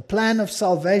 the plan of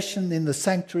salvation in the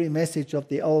sanctuary message of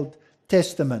the Old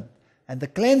Testament. And the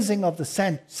cleansing of the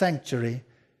sanctuary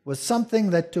was something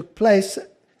that took place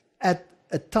at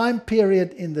a time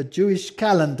period in the Jewish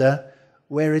calendar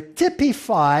where it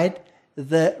typified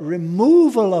the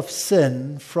removal of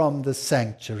sin from the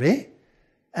sanctuary.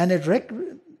 And it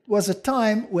was a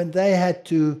time when they had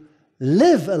to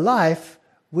live a life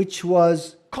which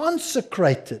was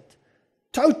consecrated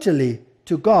totally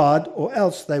to God, or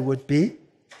else they would be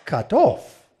cut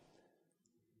off.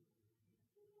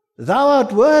 Thou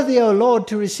art worthy, O Lord,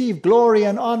 to receive glory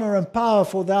and honor and power,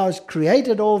 for thou hast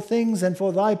created all things, and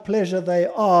for thy pleasure they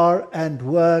are and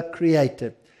were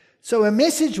created. So a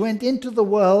message went into the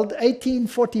world,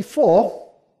 1844,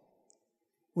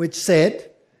 which said,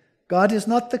 God is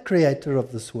not the creator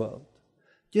of this world.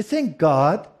 Do you think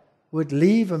God would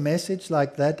leave a message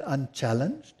like that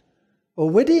unchallenged? Or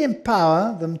would he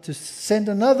empower them to send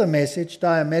another message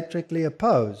diametrically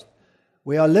opposed?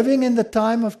 We are living in the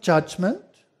time of judgment.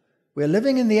 We're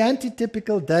living in the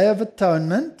antitypical Day of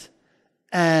Atonement,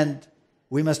 and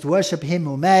we must worship him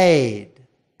who made.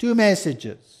 Two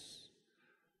messages.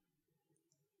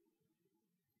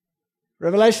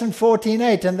 Revelation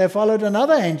 14:8, and there followed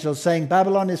another angel saying,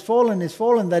 Babylon is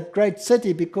fallen, that great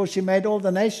city, because she made all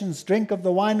the nations drink of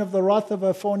the wine of the wrath of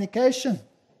her fornication.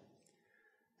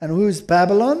 And who's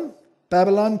Babylon?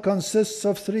 Babylon consists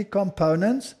of three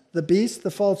components: the beast,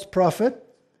 the false prophet,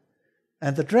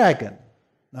 and the dragon.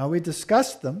 Now, we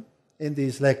discussed them in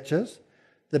these lectures.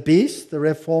 The beast, the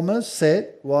reformers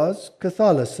said, was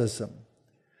Catholicism.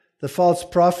 The false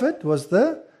prophet was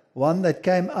the one that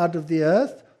came out of the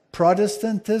earth,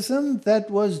 Protestantism,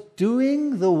 that was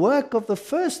doing the work of the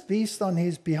first beast on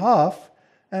his behalf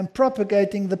and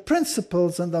propagating the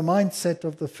principles and the mindset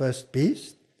of the first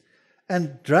beast.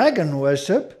 And dragon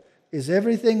worship is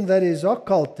everything that is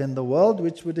occult in the world,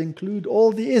 which would include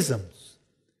all the isms.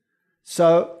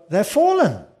 So they're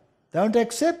fallen. Don't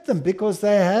accept them, because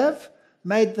they have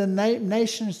made the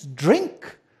nations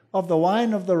drink of the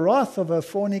wine of the wrath of her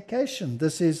fornication.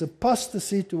 This is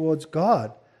apostasy towards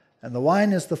God. And the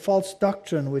wine is the false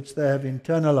doctrine which they have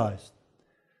internalized.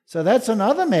 So that's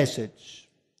another message.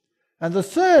 And the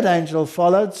third angel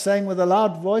followed, saying with a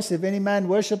loud voice, if any man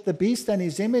worship the beast and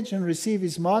his image and receive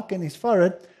his mark in his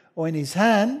forehead or in his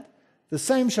hand, the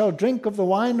same shall drink of the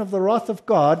wine of the wrath of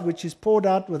God, which is poured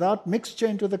out without mixture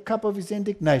into the cup of his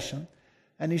indignation,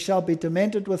 and he shall be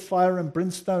tormented with fire and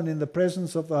brimstone in the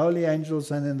presence of the holy angels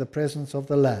and in the presence of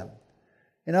the Lamb.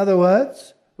 In other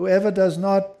words, whoever does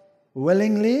not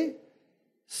willingly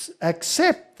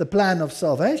accept the plan of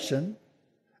salvation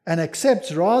and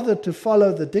accepts rather to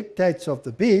follow the dictates of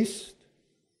the beast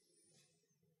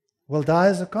will die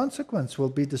as a consequence, will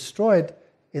be destroyed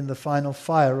in the final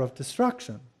fire of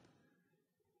destruction.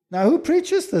 Now, who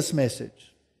preaches this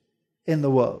message in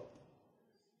the world?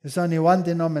 There's only one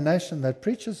denomination that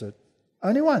preaches it.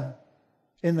 Only one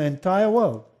in the entire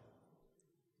world.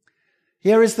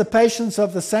 Here is the patience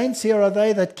of the saints. Here are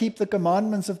they that keep the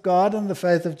commandments of God and the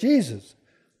faith of Jesus.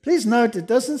 Please note, it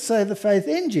doesn't say the faith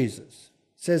in Jesus.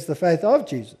 It says the faith of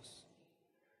Jesus.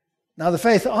 Now, the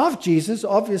faith of Jesus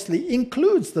obviously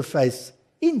includes the faith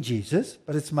in Jesus,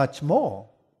 but it's much more.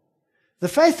 The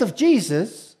faith of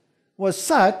Jesus was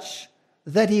such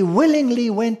that he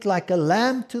willingly went like a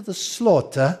lamb to the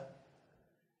slaughter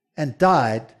and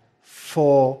died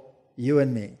for you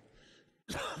and me.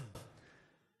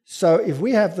 So if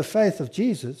we have the faith of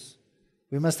Jesus,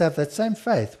 we must have that same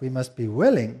faith. We must be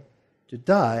willing to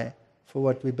die for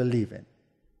what we believe in.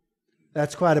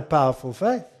 That's quite a powerful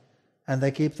faith. And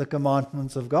they keep the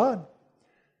commandments of God.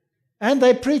 And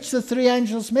they preach the three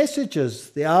angels'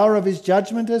 messages. The hour of his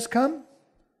judgment has come.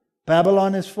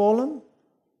 Babylon is fallen.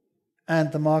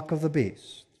 And the mark of the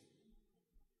beast.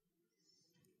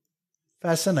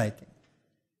 Fascinating.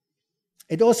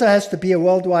 It also has to be a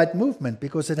worldwide movement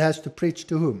because it has to preach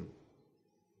to whom?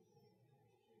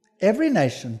 Every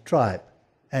nation, tribe,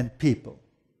 and people.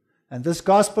 And this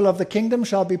gospel of the kingdom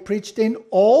shall be preached in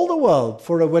all the world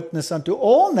for a witness unto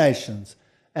all nations,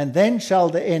 and then shall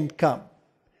the end come.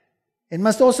 It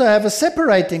must also have a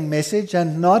separating message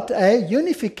and not a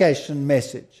unification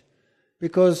message,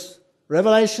 because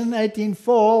Revelation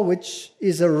 18:4, which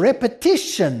is a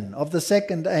repetition of the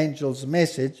second angel's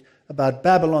message about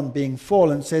Babylon being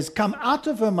fallen, says, "Come out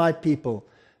of her, my people,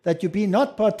 that you be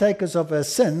not partakers of her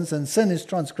sins," and sin is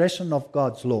transgression of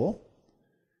God's law,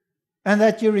 "and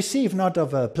that you receive not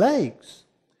of her plagues."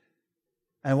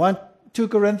 And 2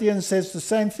 Corinthians says the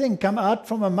same thing. "Come out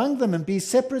from among them and be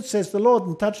separate, says the Lord,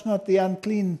 and touch not the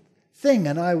unclean thing,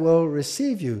 and I will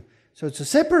receive you." So it's a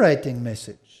separating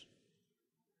message.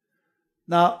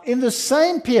 Now, in the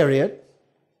same period,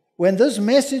 when this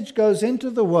message goes into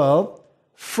the world,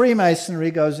 Freemasonry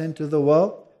goes into the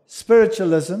world,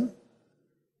 spiritualism,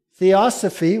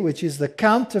 theosophy, which is the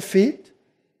counterfeit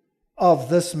of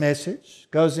this message,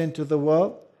 goes into the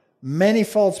world. Many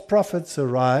false prophets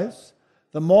arise.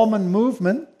 The Mormon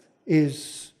movement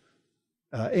is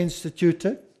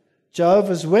instituted.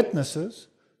 Jehovah's Witnesses,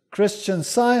 Christian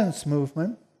Science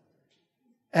movement.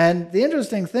 And the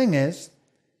interesting thing is,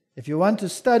 if you want to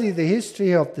study the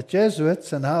history of the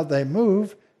Jesuits and how they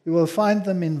move, you will find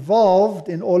them involved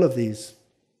in all of these.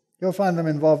 You'll find them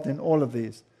involved in all of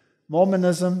these.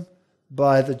 Mormonism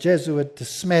by the Jesuit de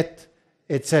Smet,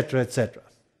 etc., etc.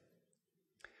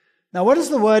 Now, what does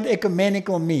the word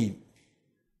ecumenical mean?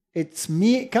 It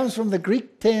comes from the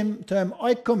Greek term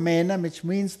oikomena, which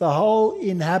means the whole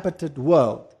inhabited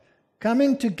world,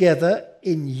 coming together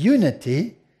in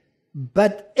unity,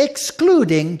 but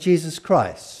excluding Jesus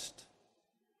Christ.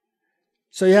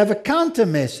 So you have a counter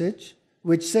message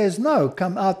which says, no,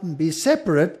 come out and be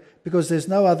separate, because there's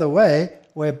no other way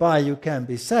whereby you can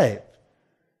be saved.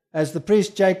 As the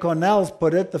priest J. Cornell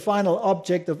put it, the final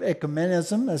object of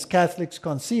ecumenism, as Catholics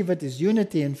conceive it, is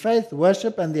unity in faith,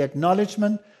 worship, and the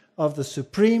acknowledgement of the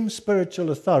supreme spiritual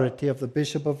authority of the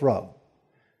Bishop of Rome.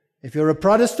 If you're a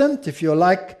Protestant, if you're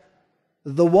like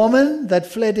the woman that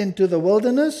fled into the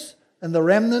wilderness, and the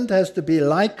remnant has to be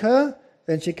like her,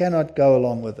 then she cannot go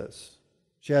along with us.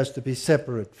 She has to be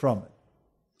separate from it.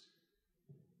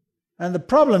 And the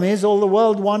problem is, all the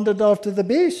world wandered after the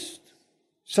beast.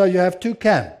 So you have two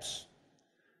camps.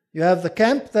 You have the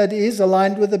camp that is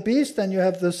aligned with the beast, and you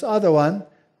have this other one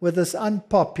with this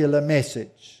unpopular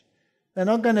message. They're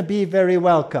not going to be very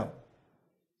welcome.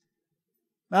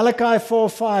 Malachi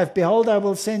 4:5, "Behold, I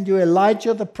will send you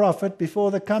Elijah the prophet before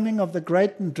the coming of the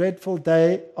great and dreadful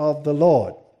day of the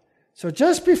Lord." So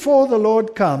just before the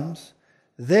Lord comes,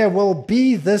 there will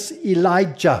be this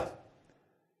Elijah.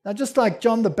 Now, just like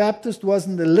John the Baptist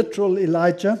wasn't a literal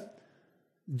Elijah,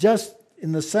 just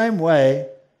in the same way,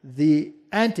 the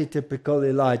antitypical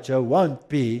Elijah won't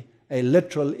be a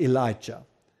literal Elijah.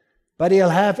 But he'll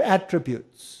have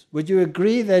attributes. Would you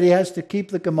agree that he has to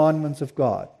keep the commandments of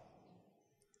God?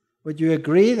 Would you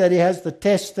agree that he has the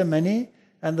testimony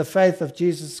and the faith of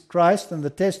Jesus Christ, and the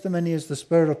testimony is the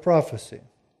spirit of prophecy?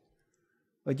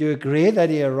 Would you agree that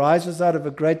he arises out of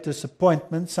a great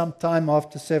disappointment sometime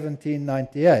after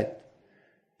 1798?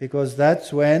 Because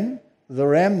that's when the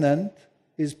remnant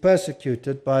is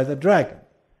persecuted by the dragon.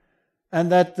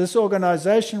 And that this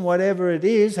organization, whatever it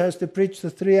is, has to preach the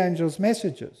three angels'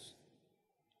 messages.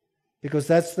 Because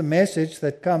that's the message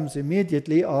that comes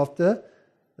immediately after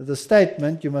the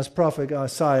statement, "You must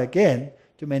prophesy again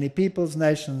to many peoples,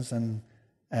 nations,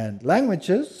 and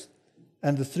languages."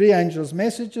 And the three angels'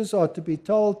 messages are to be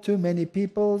told to many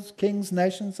peoples, kings,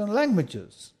 nations, and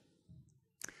languages.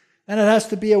 And it has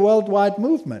to be a worldwide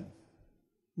movement.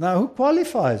 Now, who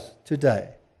qualifies today?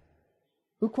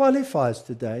 Who qualifies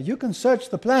today? You can search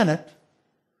the planet.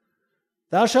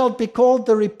 Thou shalt be called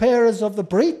the repairers of the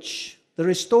breach, the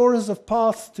restorers of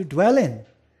paths to dwell in.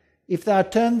 If thou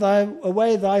turn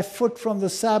away thy foot from the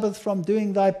Sabbath, from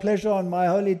doing thy pleasure on my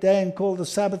holy day, and call the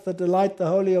Sabbath the delight, the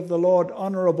holy of the Lord,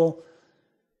 honorable.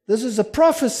 This is a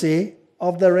prophecy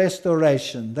of the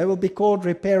restoration. They will be called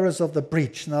repairers of the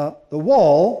breach. Now, the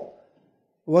wall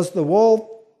was the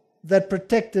wall that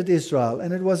protected Israel,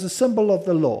 and it was a symbol of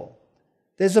the law.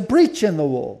 There's a breach in the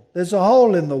wall. There's a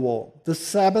hole in the wall. The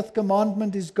Sabbath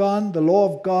commandment is gone. The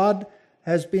law of God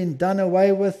has been done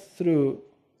away with through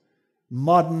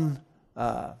modern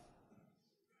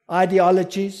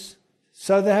ideologies.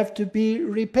 So they have to be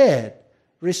repaired.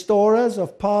 Restorers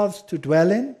of paths to dwell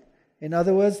in. In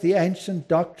other words, the ancient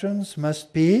doctrines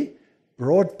must be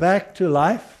brought back to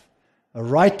life. A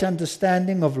right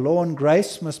understanding of law and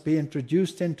grace must be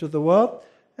introduced into the world.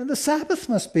 And the Sabbath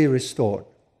must be restored.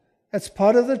 That's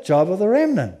part of the job of the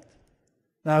remnant.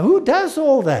 Now, who does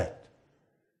all that?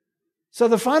 So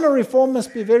the final reform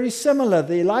must be very similar.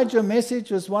 The Elijah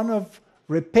message was one of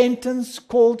repentance,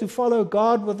 call to follow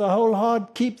God with the whole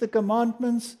heart, keep the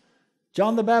commandments.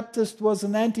 John the Baptist was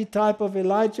an antitype of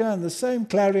Elijah, and the same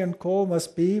clarion call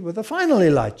must be with the final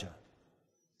Elijah.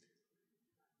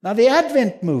 Now, the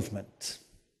Advent movement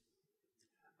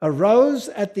arose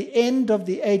at the end of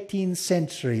the 18th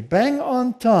century. Bang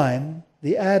on time,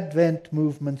 the Advent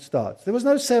movement starts. There was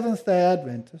no Seventh-day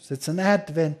Adventists. It's an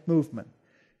Advent movement.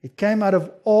 It came out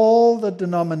of all the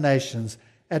denominations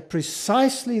at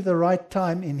precisely the right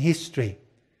time in history.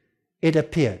 It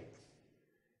appeared.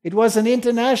 It was an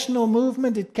international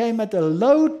movement. It came at a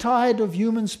low tide of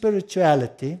human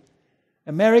spirituality.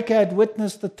 America had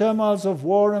witnessed the turmoils of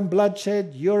war and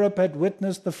bloodshed. Europe had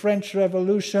witnessed the French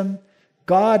Revolution.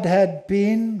 God had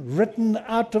been written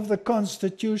out of the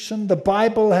Constitution. The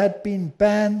Bible had been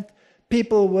banned.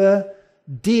 People were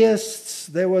deists.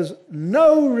 There was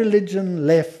no religion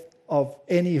left of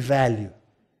any value.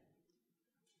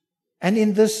 And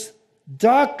in this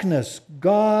darkness,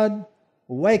 God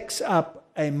wakes up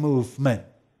a movement.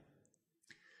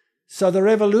 So the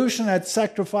revolution had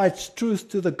sacrificed truth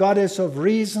to the goddess of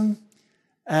reason,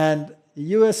 and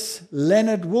U.S.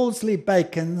 Leonard Woolsey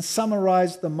Bacon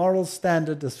summarized the moral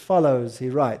standard as follows. He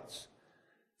writes,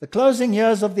 "The closing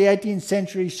years of the 18th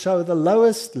century show the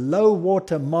lowest low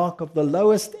water mark of the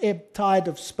lowest ebb tide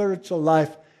of spiritual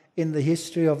life in the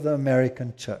history of the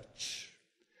American church.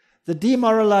 The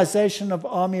demoralization of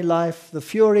army life, the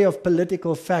fury of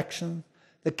political faction,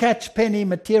 the catch-penny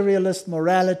materialist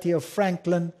morality of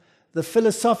Franklin, the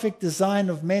philosophic design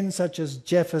of men such as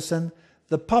Jefferson,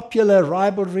 the popular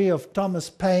rivalry of Thomas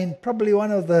Paine, probably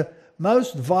one of the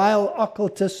most vile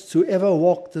occultists who ever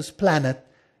walked this planet,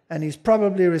 and he's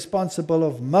probably responsible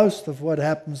of most of what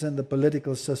happens in the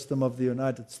political system of the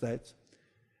United States,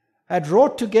 had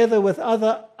wrought together with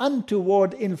other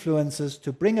untoward influences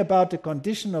to bring about a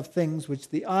condition of things which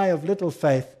the eye of little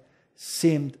faith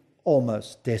seemed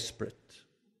almost desperate."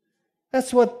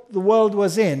 That's what the world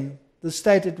was in, the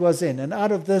state it was in. And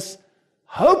out of this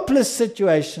hopeless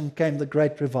situation came the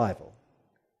Great Revival.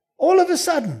 All of a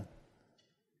sudden,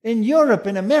 in Europe,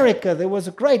 in America, there was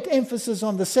a great emphasis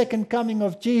on the second coming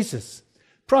of Jesus.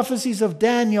 Prophecies of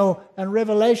Daniel and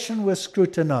Revelation were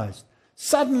scrutinized.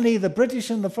 Suddenly, the British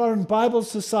and the foreign Bible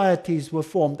societies were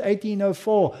formed.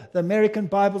 1804, the American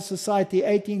Bible Society.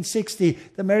 1860,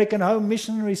 the American Home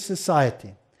Missionary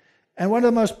Society. And one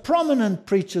of the most prominent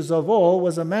preachers of all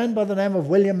was a man by the name of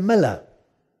William Miller.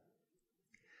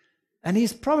 And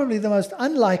he's probably the most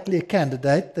unlikely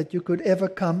candidate that you could ever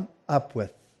come up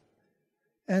with.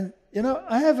 And, you know,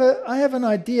 I have an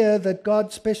idea that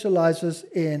God specializes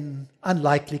in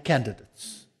unlikely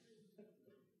candidates.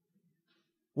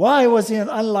 Why was he an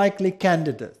unlikely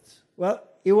candidate? Well,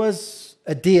 he was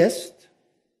a deist.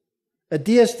 A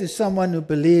deist is someone who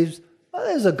believes, well,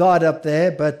 there's a God up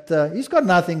there, but he's got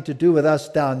nothing to do with us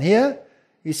down here.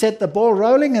 He set the ball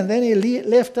rolling, and then he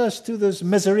left us to this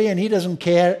misery, and he doesn't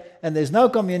care, and there's no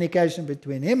communication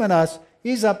between him and us.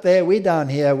 He's up there, we're down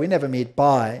here, we never meet.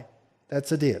 Bye.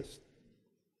 That's a deist.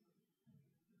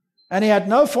 And he had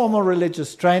no formal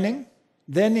religious training.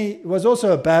 Then he was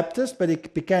also a Baptist, but he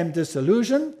became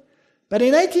disillusioned. But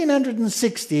in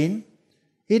 1816,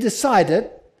 he decided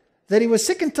that he was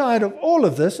sick and tired of all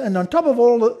of this, and on top of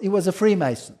all, he was a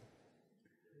Freemason.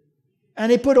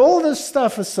 And he put all this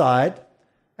stuff aside,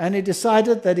 and he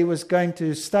decided that he was going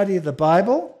to study the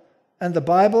Bible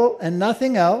and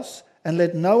nothing else, and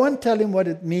let no one tell him what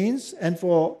it means. And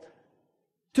for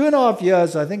 2.5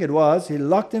 years, I think it was, he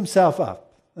locked himself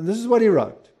up. And this is what he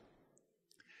wrote.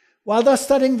 While thus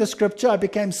studying the scripture, I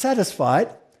became satisfied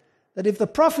that if the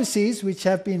prophecies which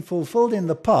have been fulfilled in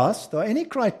the past are any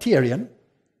criterion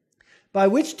by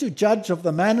which to judge of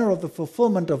the manner of the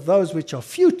fulfillment of those which are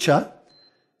future,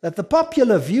 that the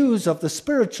popular views of the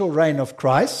spiritual reign of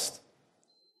Christ,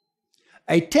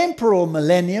 a temporal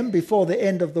millennium before the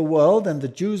end of the world and the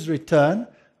Jews' return,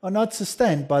 are not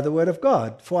sustained by the word of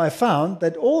God. For I found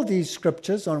that all these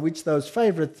scriptures on which those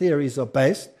favorite theories are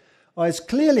based are as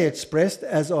clearly expressed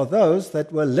as are those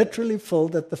that were literally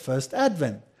filled at the first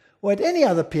advent or at any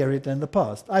other period in the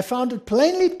past. I found it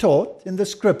plainly taught in the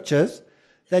scriptures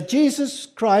that Jesus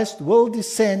Christ will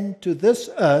descend to this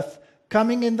earth,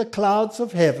 coming in the clouds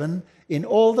of heaven in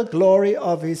all the glory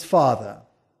of his Father.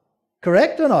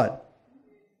 Correct or not?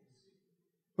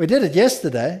 We did it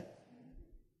yesterday.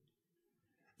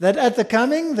 That at the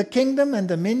coming, the kingdom and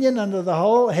dominion under the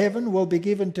whole heaven will be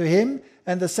given to him,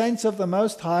 and the saints of the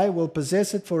Most High will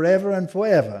possess it forever and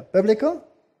forever. Biblical?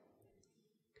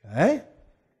 Okay.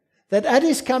 That at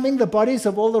his coming, the bodies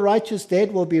of all the righteous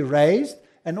dead will be raised,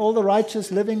 and all the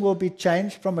righteous living will be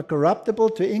changed from a corruptible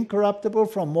to incorruptible,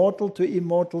 from mortal to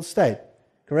immortal state.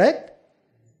 Correct?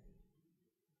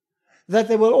 That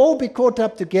they will all be caught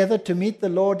up together to meet the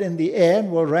Lord in the air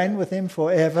and will reign with him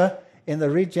forever in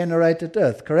the regenerated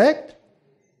earth. Correct?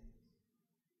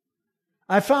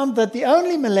 I found that the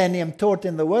only millennium taught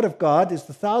in the Word of God is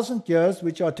the 1,000 years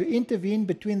which are to intervene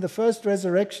between the first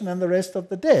resurrection and the rest of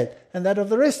the dead, and that of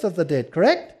the rest of the dead.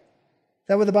 Correct? Is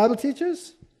that what the Bible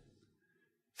teaches?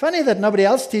 Funny that nobody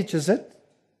else teaches it.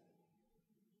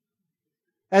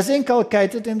 As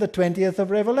inculcated in the 20th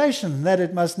of Revelation, that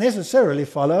it must necessarily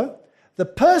follow the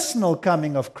personal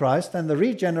coming of Christ and the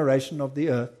regeneration of the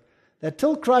earth, that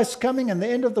till Christ's coming and the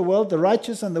end of the world, the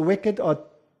righteous and the wicked are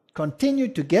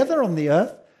continued together on the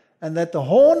earth, and that the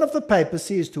horn of the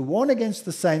papacy is to war against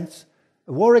the saints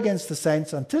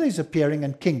until his appearing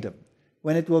and kingdom,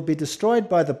 when it will be destroyed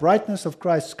by the brightness of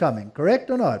Christ's coming. Correct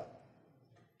or not?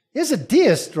 Here's a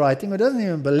deist writing who doesn't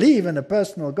even believe in a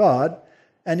personal God,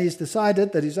 and he's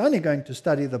decided that he's only going to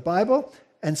study the Bible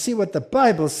and see what the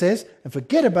Bible says and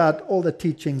forget about all the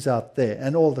teachings out there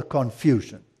and all the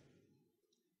confusion.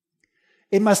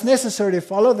 It must necessarily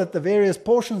follow that the various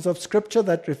portions of Scripture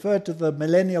that refer to the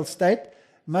millennial state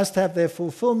must have their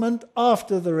fulfillment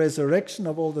after the resurrection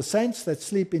of all the saints that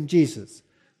sleep in Jesus.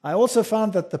 I also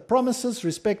found that the promises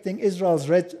respecting Israel's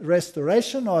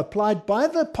restoration are applied by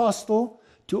the apostle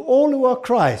to all who are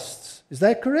Christ's. Is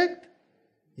that correct?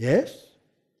 Yes.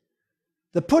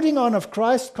 The putting on of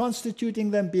Christ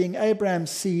constituting them being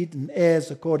Abraham's seed and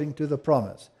heirs according to the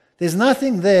promise. There's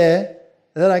nothing there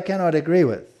that I cannot agree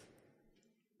with.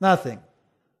 Nothing.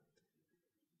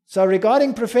 So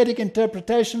regarding prophetic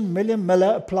interpretation, William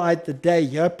Miller applied the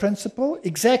day-year principle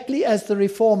exactly as the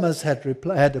Reformers had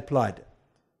applied it.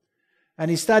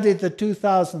 And he studied the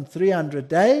 2,300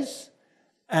 days,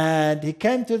 and he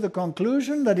came to the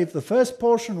conclusion that if the first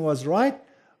portion was right,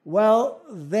 well,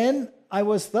 then I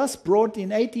was thus brought in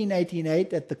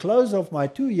 1888, at the close of my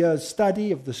 2 years'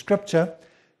 study of the Scripture,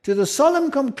 to the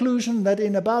solemn conclusion that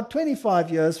in about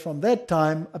 25 years from that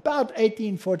time, about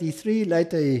 1843,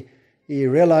 later he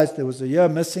realized there was a year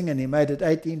missing and he made it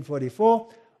 1844,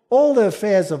 all the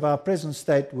affairs of our present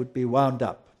state would be wound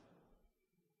up.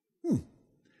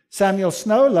 Samuel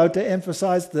Snow later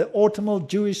emphasized the autumnal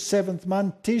Jewish 7th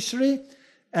month, Tishri,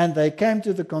 and they came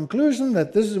to the conclusion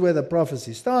that this is where the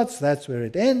prophecy starts, that's where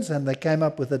it ends, and they came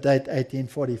up with the date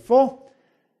 1844,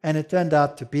 and it turned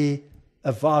out to be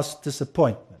a vast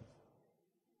disappointment.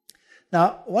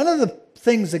 Now, one of the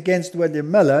things against William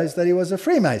Miller is that he was a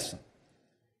Freemason.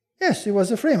 Yes, he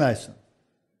was a Freemason.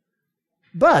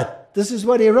 But this is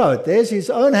what he wrote. There's his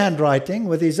own handwriting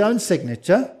with his own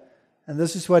signature, and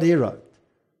this is what he wrote.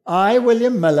 I,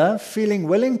 William Miller, feeling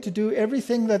willing to do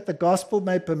everything that the gospel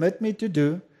may permit me to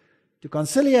do, to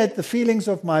conciliate the feelings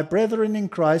of my brethren in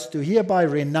Christ, to hereby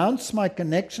renounce my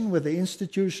connection with the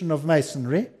institution of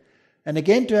Masonry, and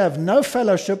again to have no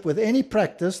fellowship with any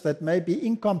practice that may be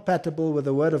incompatible with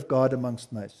the Word of God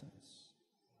amongst Masons.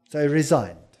 So he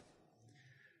resigned.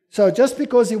 So just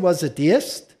because he was a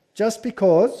deist, just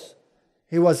because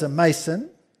he was a Mason,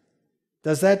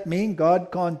 does that mean God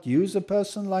can't use a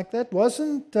person like that?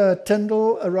 Wasn't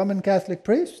Tyndale a Roman Catholic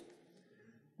priest?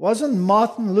 Wasn't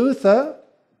Martin Luther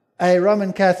a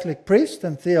Roman Catholic priest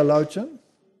and theologian?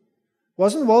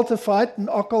 Wasn't Walter Veit an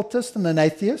occultist and an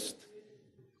atheist?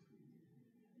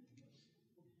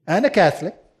 And a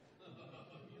Catholic.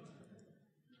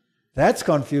 That's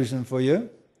confusion for you.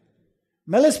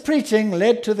 Miller's preaching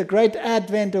led to the Great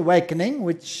Advent Awakening,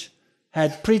 which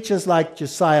had preachers like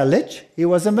Josiah Litch. He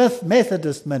was a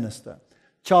Methodist minister.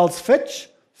 Charles Fitch,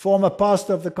 former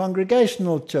pastor of the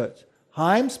Congregational Church.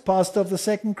 Himes, pastor of the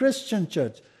Second Christian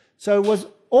Church. So it was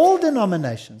all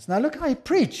denominations. Now look how he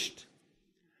preached.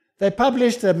 They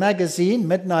published a magazine,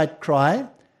 Midnight Cry,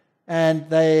 and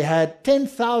they had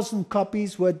 10,000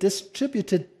 copies were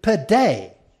distributed per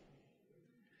day.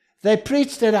 They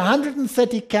preached at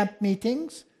 130 camp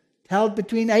meetings held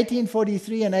between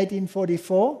 1843 and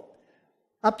 1844.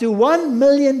 Up to 1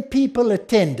 million people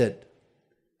attended.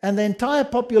 And the entire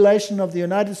population of the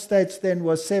United States then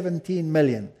was 17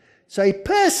 million. So he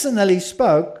personally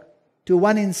spoke to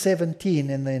 1 in 17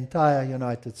 in the entire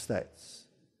United States.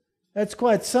 That's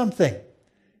quite something.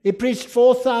 He preached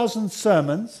 4,000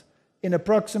 sermons in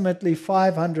approximately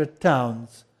 500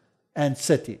 towns and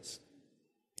cities.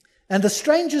 And the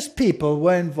strangest people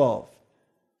were involved.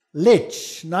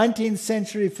 Litch, 19th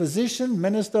century physician,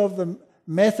 minister of the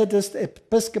Methodist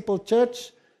Episcopal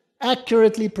Church,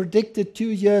 accurately predicted 2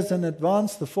 years in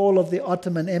advance the fall of the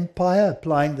Ottoman Empire,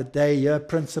 applying the day-year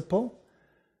principle.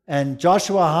 And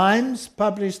Joshua Himes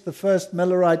published the first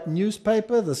Millerite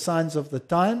newspaper, The Signs of the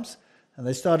Times, and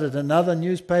they started another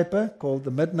newspaper called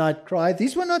the Midnight Cry.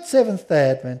 These were not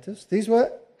Seventh-day Adventists, these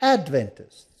were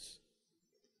Adventists.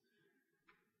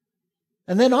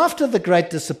 And then after the Great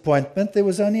Disappointment, there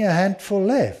was only a handful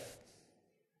left.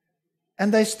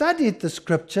 And they studied the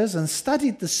scriptures and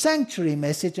studied the sanctuary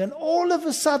message, and all of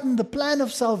a sudden the plan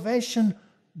of salvation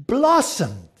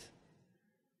blossomed.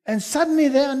 And suddenly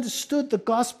they understood the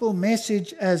gospel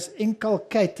message as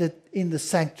inculcated in the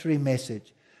sanctuary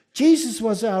message. Jesus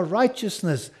was our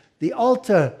righteousness. The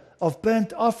altar of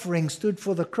burnt offering stood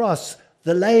for the cross.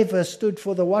 The laver stood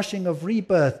for the washing of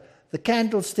rebirth. The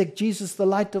candlestick, Jesus the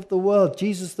light of the world.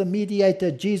 Jesus the mediator.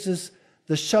 Jesus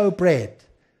the showbread.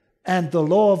 And the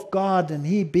law of God, and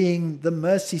he being the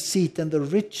mercy seat, and the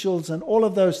rituals and all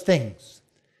of those things.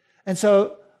 And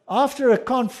so after a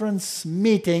conference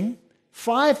meeting,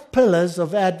 5 pillars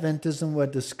of Adventism were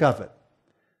discovered.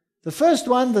 The first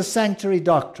one, the sanctuary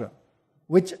doctrine,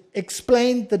 which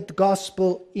explained the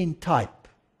gospel in type.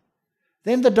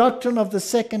 Then the doctrine of the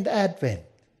second advent.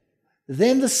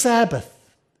 Then the Sabbath.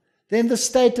 Then the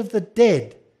state of the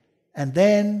dead. And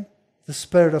then the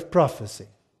spirit of prophecy.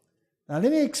 Now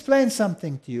let me explain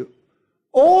something to you.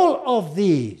 All of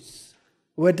these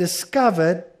were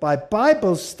discovered by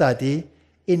Bible study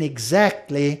in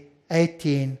exactly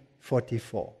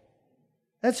 1844.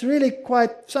 That's really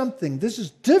quite something. This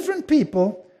is different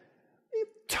people,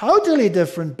 totally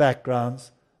different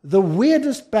backgrounds, the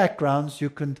weirdest backgrounds you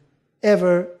can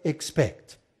ever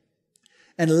expect.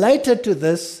 And later to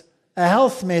this, a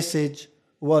health message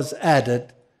was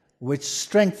added, which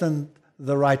strengthened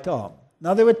the right arm.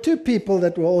 Now, there were 2 people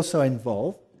that were also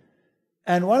involved,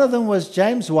 and one of them was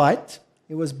James White.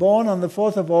 He was born on the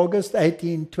 4th of August,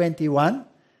 1821,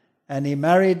 and he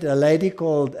married a lady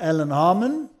called Ellen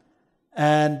Harmon,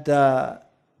 and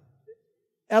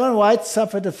Ellen White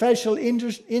suffered a facial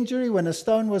injury when a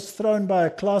stone was thrown by a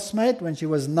classmate when she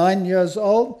was 9 years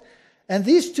old, and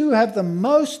these 2 have the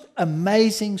most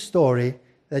amazing story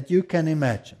that you can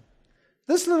imagine.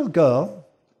 This little girl,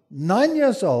 9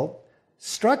 years old,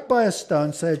 struck by a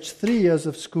stone, so it's 3 years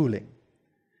of schooling.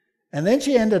 And then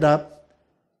she ended up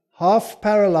half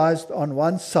paralyzed on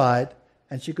one side,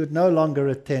 and she could no longer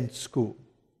attend school.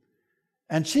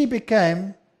 And she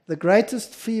became the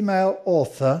greatest female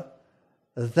author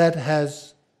that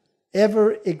has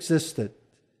ever existed.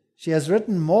 She has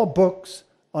written more books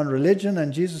on religion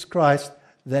and Jesus Christ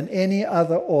than any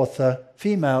other author,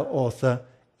 female author,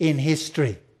 in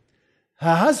history.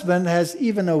 Her husband has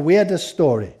even a weirder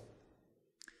story.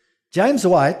 James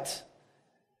White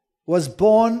was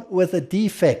born with a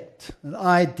defect, an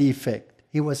eye defect.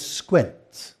 He was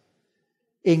squint,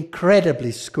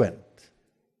 incredibly squint.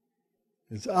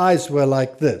 His eyes were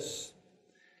like this.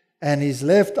 And his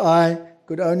left eye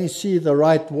could only see the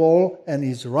right wall, and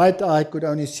his right eye could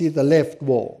only see the left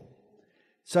wall.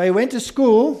 So he went to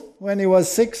school when he was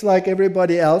 6 like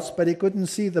everybody else, but he couldn't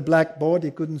see the blackboard,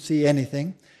 he couldn't see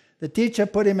anything. The teacher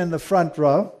put him in the front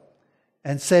row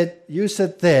and said, "You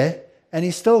sit there," and he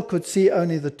still could see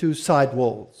only the 2 side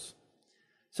walls.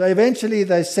 So eventually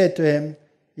they said to him,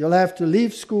 "You'll have to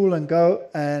leave school and go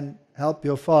and help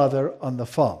your father on the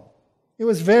farm." He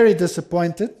was very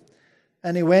disappointed,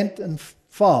 and he went and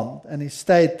farmed, and he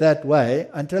stayed that way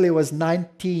until he was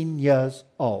 19 years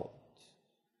old.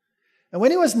 And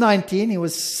when he was 19, he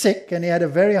was sick, and he had a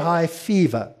very high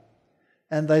fever,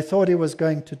 and they thought he was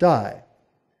going to die.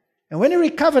 And when he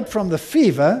recovered from the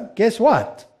fever, guess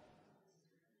what?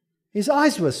 His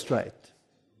eyes were straight.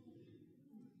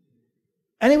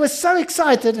 And he was so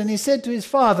excited, and he said to his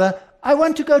father, I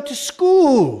want to go to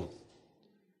school.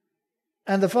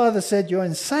 And the father said, you're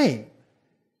insane.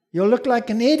 You'll look like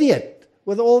an idiot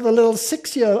with all the little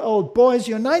 6-year-old boys.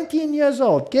 You're 19 years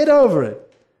old. Get over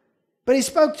it. But he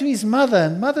spoke to his mother,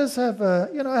 and mothers have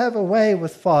a way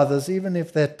with fathers, even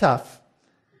if they're tough.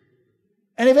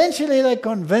 And eventually they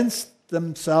convinced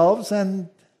themselves, and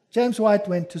James White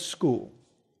went to school.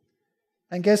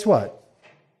 And guess what?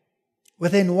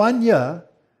 Within 1 year,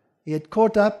 he had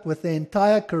caught up with the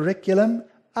entire curriculum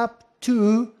up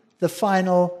to the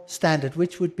final standard,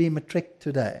 which would be matric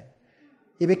today.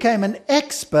 He became an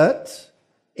expert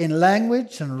in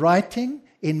language and writing,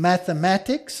 in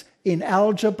mathematics, in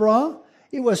algebra.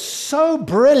 He was so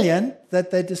brilliant that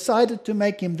they decided to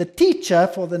make him the teacher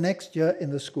for the next year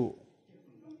in the school.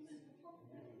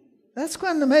 That's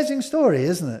quite an amazing story,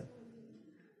 isn't it?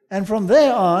 And from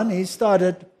there on, he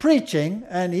started preaching,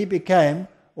 and he became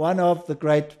one of the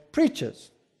great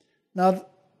preachers. Now,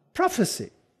 prophecy.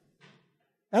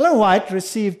 Ellen White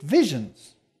received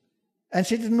visions, and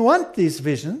she didn't want these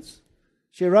visions.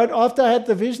 She wrote, after I had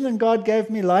the vision and God gave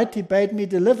me light, he bade me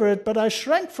deliver it, but I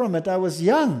shrank from it. I was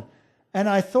young, and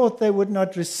I thought they would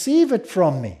not receive it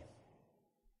from me.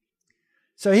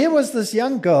 So here was this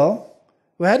young girl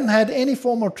who hadn't had any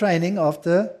formal training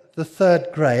after the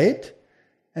 3rd grade,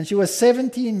 and she was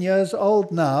 17 years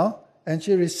old now, and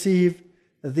she received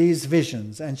these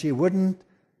visions, and she wouldn't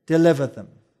deliver them.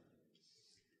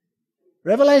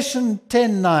 Revelation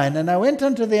 10:9, and I went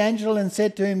unto the angel and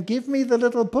said to him, give me the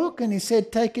little book. And he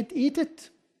said, take it, eat it.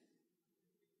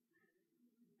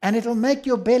 And it'll make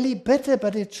your belly bitter,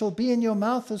 but it shall be in your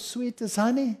mouth as sweet as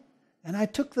honey. And I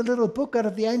took the little book out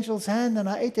of the angel's hand, and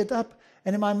I ate it up.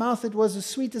 And in my mouth it was as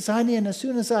sweet as honey. And as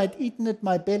soon as I had eaten it,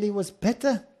 my belly was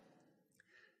bitter.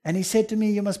 And he said to me,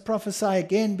 you must prophesy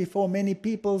again before many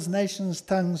peoples, nations,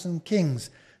 tongues, and kings.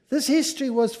 This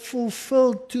history was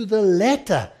fulfilled to the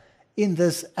letter in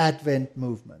this Advent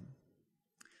movement.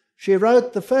 She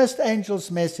wrote the first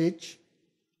angel's message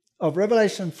of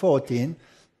Revelation 14,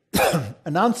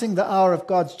 announcing the hour of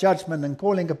God's judgment and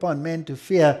calling upon men to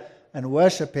fear and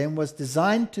worship him, was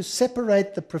designed to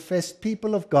separate the professed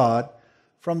people of God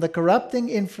from the corrupting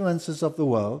influences of the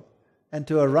world and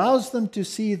to arouse them to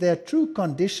see their true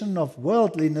condition of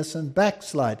worldliness and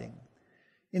backsliding.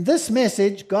 In this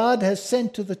message, God has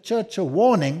sent to the church a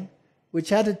warning which,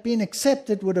 had it been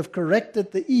accepted, would have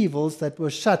corrected the evils that were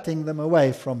shutting them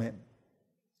away from him.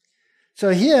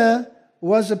 So here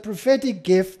was a prophetic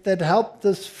gift that helped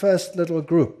this first little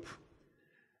group.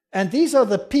 And these are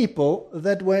the people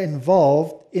that were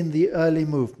involved in the early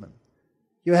movement.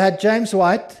 You had James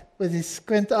White with his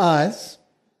squint eyes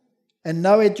and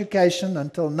no education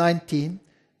until 19,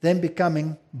 then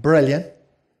becoming brilliant.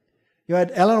 You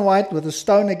had Ellen White with a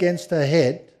stone against her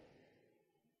head,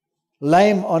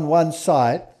 lame on one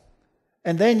side.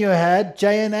 And then you had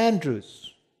J.N.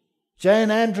 Andrews. J.N.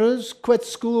 Andrews quit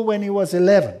school when he was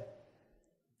 11.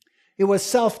 He was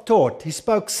self-taught. He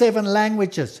spoke 7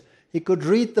 languages. He could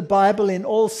read the Bible in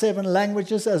all 7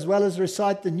 languages as well as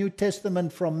recite the New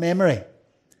Testament from memory.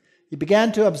 He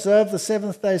began to observe the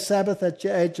seventh-day Sabbath at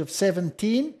the age of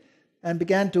 17 and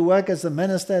began to work as a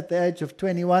minister at the age of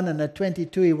 21, and at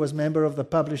 22 he was member of the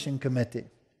publishing committee.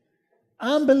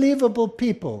 Unbelievable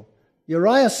people.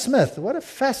 Uriah Smith, what a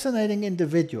fascinating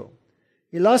individual.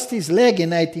 He lost his leg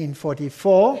in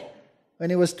 1844 when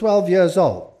he was 12 years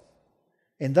old.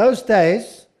 In those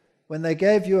days, when they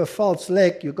gave you a false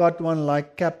leg, you got one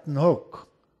like Captain Hook,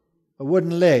 a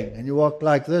wooden leg, and you walked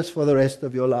like this for the rest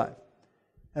of your life.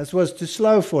 This was too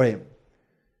slow for him.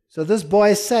 So this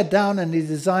boy sat down and he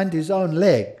designed his own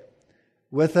leg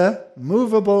with a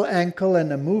movable ankle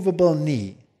and a movable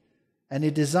knee. And he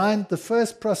designed the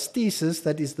first prosthesis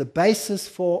that is the basis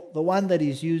for the one that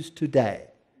is used today.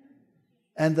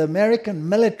 And the American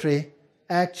military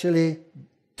actually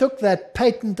took that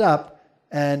patent up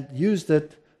and used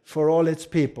it for all its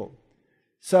people.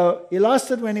 So he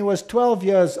lost it when he was 12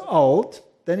 years old.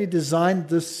 Then he designed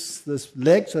this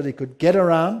leg so that he could get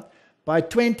around. By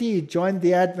 20, he joined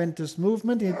the Adventist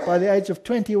movement. By the age of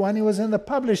 21, he was in the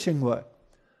publishing work.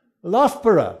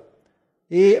 Loughborough.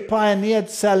 He pioneered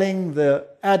selling the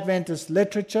Adventist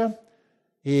literature.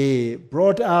 He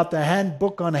brought out the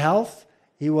handbook on health.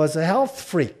 He was a health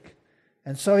freak.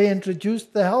 And so he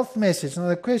introduced the health message. Now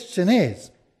the question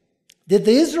is, did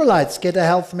the Israelites get a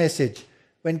health message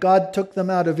when God took them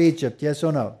out of Egypt? Yes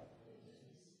or no?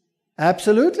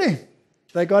 Absolutely.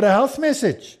 They got a health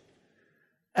message.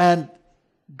 And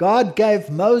God gave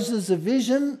Moses a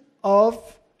vision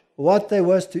of what they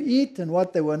were to eat and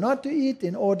what they were not to eat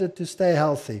in order to stay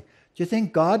healthy. Do you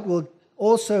think God will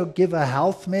also give a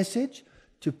health message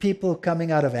to people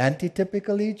coming out of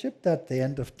anti-typical Egypt at the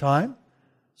end of time.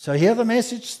 So here the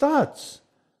message starts,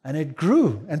 and it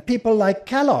grew. And people like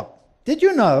Kellogg. Did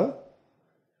you know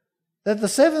that the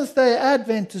Seventh-day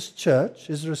Adventist Church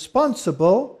is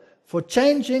responsible for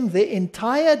changing the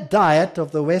entire diet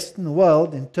of the Western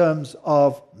world in terms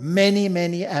of many,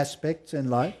 many aspects in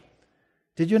life?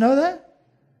 Did you know that?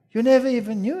 You never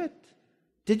even knew it.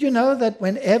 Did you know that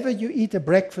whenever you eat a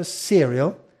breakfast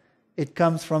cereal, it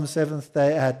comes from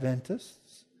Seventh-day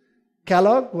Adventists?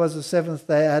 Kellogg was a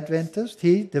Seventh-day Adventist.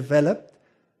 He developed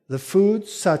the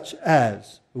foods such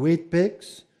as Wheat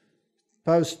Bix,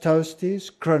 Post Toasties,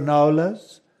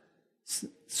 granolas,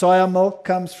 soya milk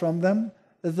comes from them.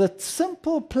 The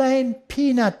simple plain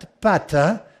peanut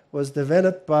butter was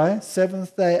developed by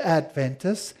Seventh-day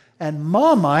Adventists, and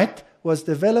Marmite was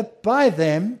developed by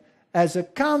them as a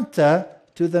counter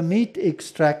to the meat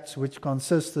extracts, which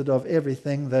consisted of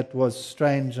everything that was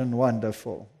strange and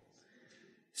wonderful.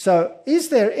 So, is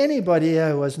there anybody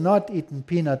here who has not eaten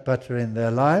peanut butter in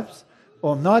their lives,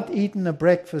 or not eaten a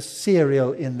breakfast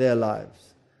cereal in their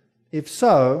lives? If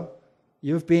so,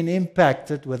 you've been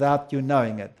impacted without you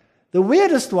knowing it. The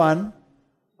weirdest one,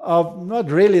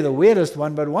 not really the weirdest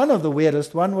one, but one of the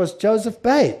weirdest one was Joseph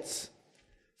Bates.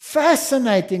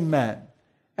 Fascinating man.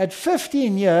 At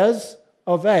 15 years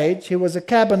of age, he was a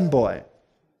cabin boy.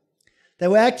 They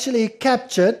were actually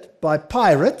captured by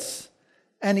pirates,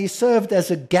 and he served as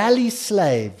a galley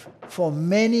slave for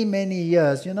many, many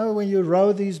years. You know, when you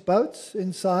row these boats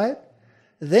inside?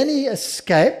 Then he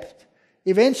escaped.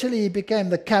 Eventually, he became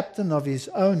the captain of his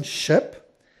own ship.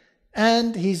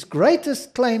 And his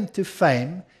greatest claim to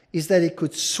fame is that he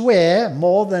could swear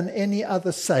more than any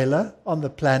other sailor on the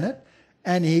planet.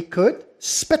 And he could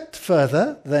spit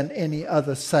further than any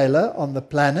other sailor on the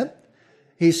planet.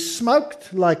 He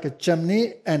smoked like a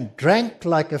chimney and drank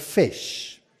like a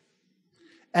fish.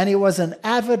 And he was an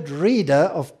avid reader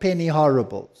of penny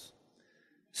horribles.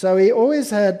 So he always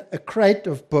had a crate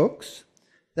of books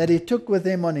that he took with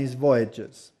him on his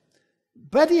voyages.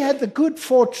 But he had the good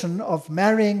fortune of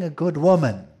marrying a good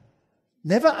woman.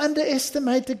 Never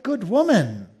underestimate a good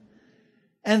woman.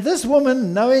 And this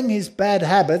woman, knowing his bad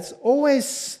habits,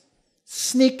 always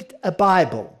sneaked a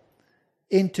Bible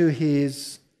into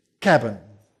his cabin,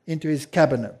 into his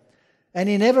cabinet. And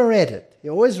he never read it. He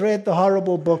always read the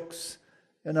horrible books,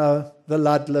 you know, the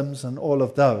Ludlams and all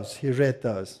of those. He read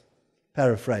those,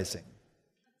 paraphrasing.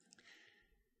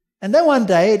 And then one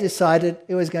day he decided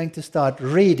he was going to start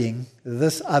reading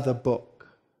this other book.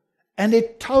 And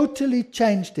it totally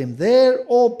changed him, there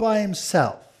all by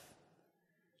himself.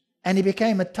 And he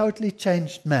became a totally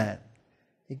changed man.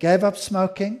 He gave up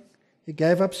smoking. He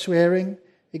gave up swearing.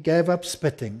 He gave up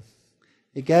spitting.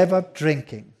 He gave up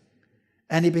drinking.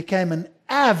 And he became an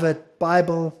avid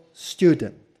Bible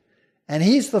student. And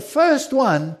he's the first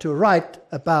one to write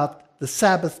about the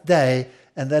Sabbath day,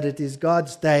 and that it is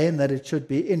God's day and that it should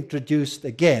be introduced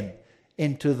again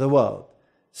into the world.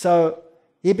 So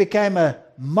he became a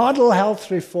model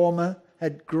health reformer,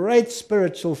 had great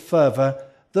spiritual fervor,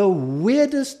 the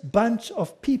weirdest bunch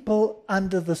of people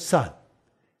under the sun.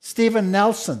 Stephen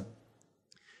Nelson,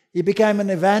 he became an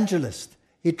evangelist.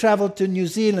 He traveled to New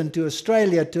Zealand, to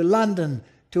Australia, to London,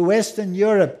 to Western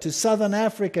Europe, to Southern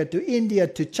Africa, to India,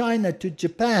 to China, to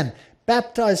Japan,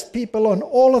 baptized people on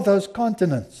all of those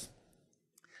continents.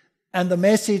 And the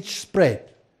message spread.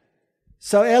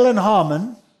 So Ellen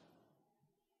Harmon,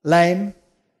 lame,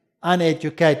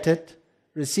 uneducated,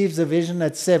 receives a vision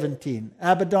at 17.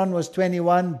 Abaddon was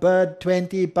 21, Bird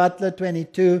 20, Butler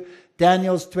 22,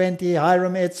 Daniels 20,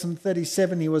 Hiram Edson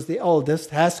 37, he was the oldest,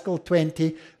 Haskell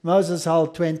 20, Moses Hull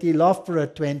 20, Loughborough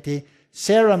 20,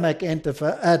 Sarah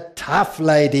McEnteffer, a tough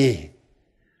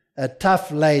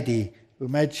lady who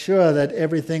made sure that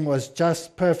everything was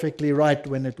just perfectly right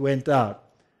when it went out.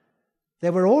 They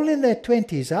were all in their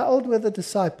 20s. How old were the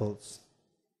disciples?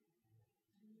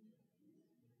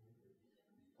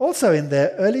 Also in their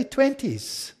early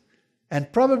 20s,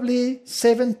 and probably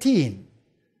 17.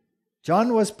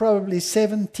 John was probably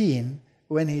 17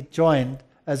 when he joined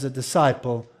as a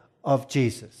disciple of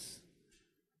Jesus.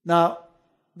 Now,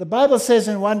 the Bible says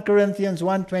in 1 Corinthians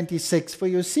 1:26, "For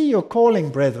you see your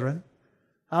calling, brethren,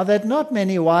 how that not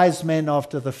many wise men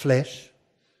after the flesh,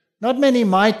 not many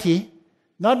mighty,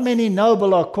 not many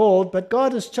noble are called, but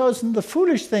God has chosen the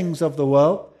foolish things of the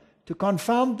world to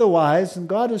confound the wise, and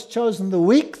God has chosen the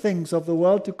weak things of the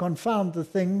world to confound the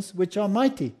things which are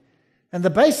mighty. And the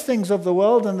base things of the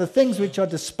world and the things which are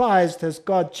despised has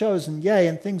God chosen, yea,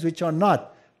 and things which are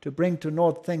not, to bring to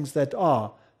naught things that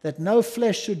are, that no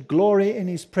flesh should glory in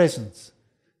his presence.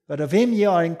 But of him ye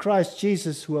are in Christ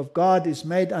Jesus, who of God is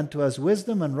made unto us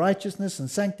wisdom and righteousness and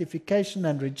sanctification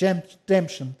and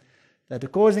redemption, that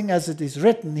according as it is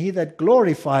written, he that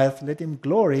glorifieth, let him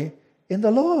glory in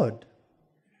the Lord.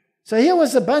 So here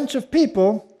was a bunch of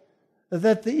people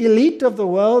that the elite of the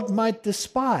world might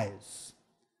despise.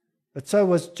 But so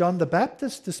was John the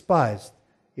Baptist despised.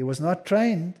 He was not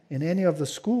trained in any of the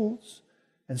schools.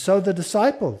 And so the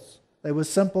disciples, they were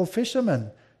simple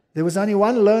fishermen. There was only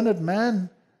one learned man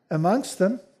amongst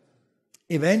them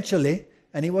eventually,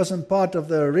 and he wasn't part of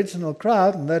the original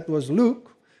crowd, and that was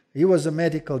Luke. He was a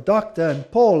medical doctor,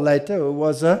 and Paul later, who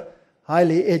was a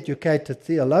highly educated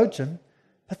theologian,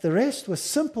 but the rest were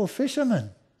simple fishermen.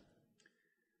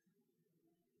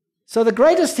 So the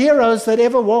greatest heroes that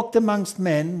ever walked amongst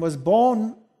men was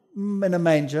born in a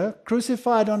manger,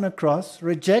 crucified on a cross,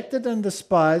 rejected and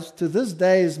despised, to this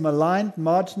day is maligned,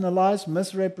 marginalized,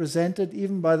 misrepresented,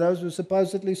 even by those who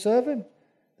supposedly serve him.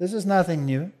 This is nothing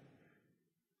new.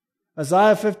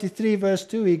 Isaiah 53 verse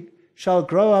 2, he shall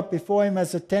grow up before him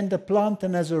as a tender plant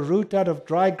and as a root out of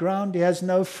dry ground. He has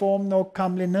no form nor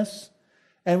comeliness.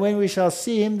 And when we shall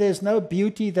see him, there is no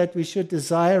beauty that we should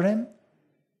desire him.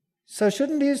 So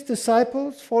shouldn't his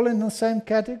disciples fall in the same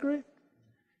category?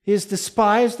 He is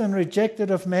despised and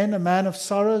rejected of men, a man of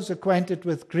sorrows, acquainted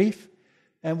with grief.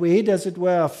 And we hid, as it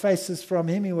were, our faces from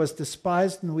him. He was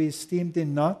despised, and we esteemed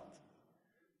him not.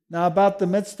 Now about the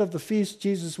midst of the feast,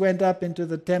 Jesus went up into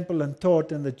the temple and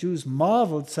taught, and the Jews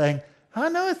marveled, saying, How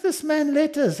knoweth this man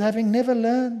letters, having never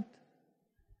learned?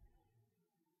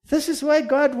 This is the way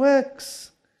God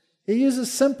works. He uses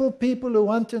simple people who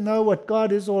want to know what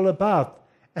God is all about,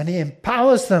 and he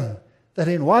empowers them that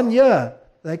in 1 year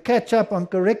they catch up on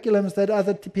curriculums that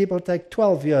other people take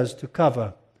 12 years to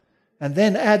cover, and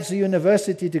then adds a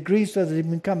university degree so that he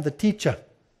can become the teacher.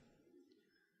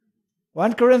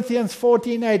 1 Corinthians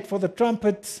 14:8, for the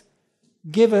trumpets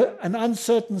give an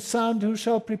uncertain sound, who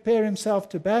shall prepare himself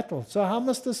to battle? So how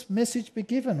must this message be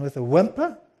given? With a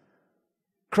whimper?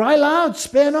 Cry loud,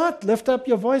 spare not, lift up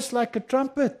your voice like a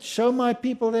trumpet. Show my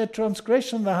people their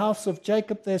transgression, the house of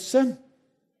Jacob their sin.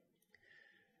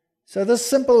 So this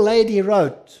simple lady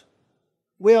wrote,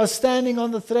 we are standing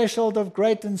on the threshold of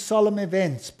great and solemn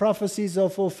events. Prophecies are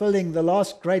fulfilling. The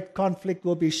last great conflict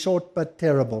will be short but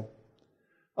terrible.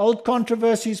 Old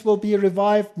controversies will be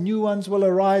revived, new ones will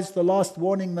arise, the last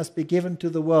warning must be given to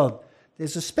the world.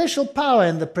 There's a special power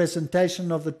in the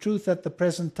presentation of the truth at the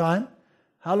present time.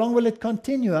 How long will it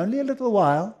continue? Only a little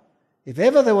while. If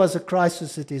ever there was a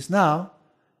crisis, it is now.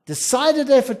 Decided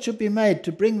effort should be made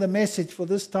to bring the message for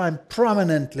this time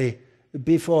prominently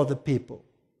before the people.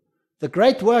 The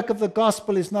great work of the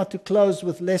gospel is not to close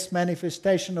with less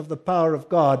manifestation of the power of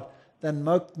God than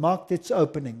marked its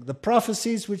opening. The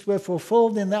prophecies which were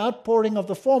fulfilled in the outpouring of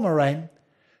the former rain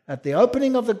at the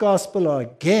opening of the gospel are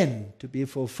again to be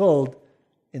fulfilled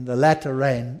in the latter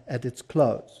rain at its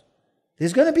close.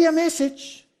 There's going to be a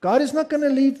message. God is not going to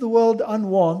leave the world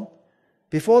unwarned.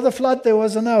 Before the flood there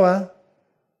was a Noah.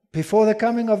 Before the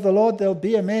coming of the Lord there'll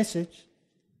be a message.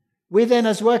 We then,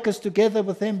 as workers together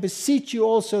with him, beseech you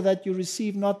also that you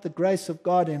receive not the grace of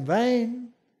God in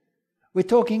vain. We're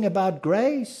talking about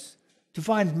grace, to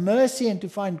find mercy and to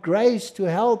find grace to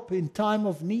help in time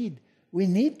of need. We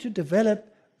need to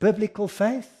develop biblical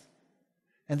faith.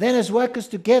 And then, as workers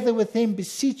together with him,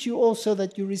 beseech you also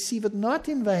that you receive it not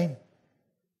in vain.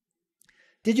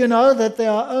 Did you know that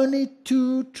there are only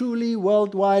 2 truly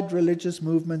worldwide religious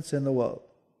movements in the world?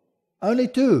 Only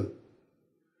 2.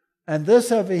 And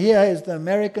this over here is the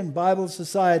American Bible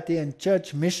Society and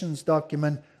Church Missions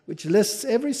document, which lists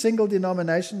every single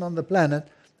denomination on the planet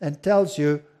and tells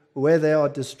you where they are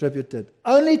distributed.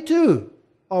 Only 2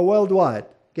 are worldwide.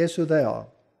 Guess who they are?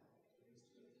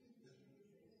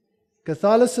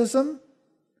 Catholicism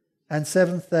and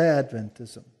Seventh-day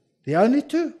Adventism. The only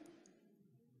 2.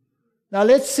 Now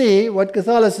let's see what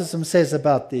Catholicism says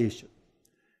about the issue.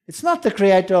 It's not the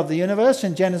creator of the universe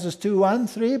in Genesis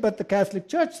 2:1-3, but the Catholic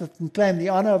Church that can claim the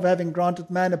honor of having granted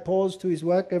man a pause to his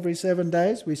work every 7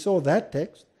 days. We saw that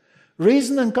text.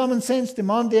 Reason and common sense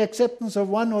demand the acceptance of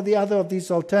one or the other of these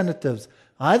alternatives.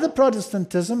 Either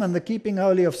Protestantism and the keeping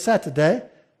holy of Saturday,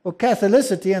 or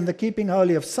Catholicity and the keeping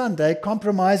holy of Sunday.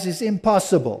 Compromise is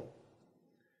impossible.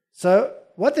 So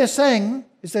what they're saying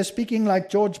is they're speaking like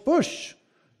George Bush.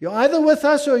 You're either with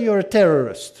us or you're a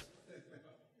terrorist.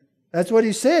 That's what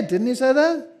he said, didn't he say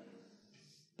that?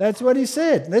 That's what he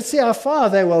said. Let's see how far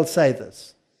they will say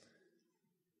this.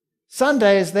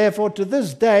 Sunday is therefore to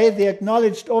this day the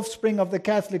acknowledged offspring of the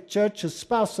Catholic Church, a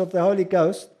spouse of the Holy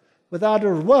Ghost, without a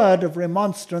word of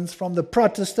remonstrance from the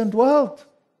Protestant world.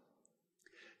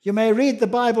 You may read the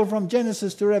Bible from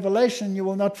Genesis to Revelation, you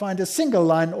will not find a single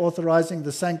line authorizing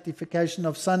the sanctification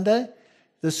of Sunday.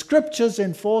 The Scriptures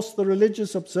enforce the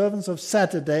religious observance of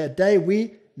Saturday, a day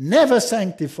we never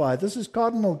sanctify. This is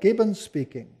Cardinal Gibbons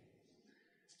speaking.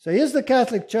 So here's the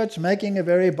Catholic Church making a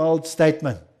very bold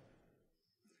statement.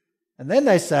 And then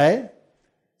they say,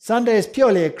 Sunday is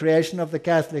purely a creation of the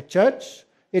Catholic Church.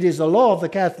 It is a law of the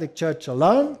Catholic Church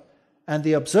alone. And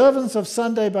the observance of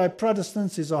Sunday by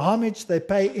Protestants is a homage they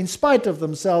pay in spite of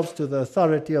themselves to the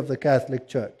authority of the Catholic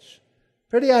Church.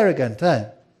 Pretty arrogant, eh?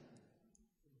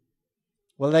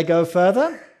 Will they go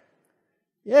further?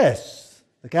 Yes.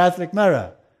 The Catholic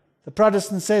Mirror. The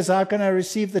Protestant says, how can I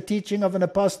receive the teaching of an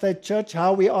apostate church?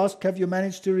 How, we ask, have you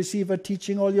managed to receive a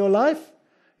teaching all your life?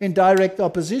 In direct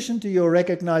opposition to your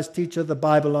recognized teacher, the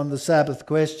Bible on the Sabbath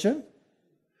question.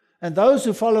 And those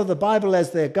who follow the Bible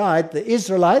as their guide, the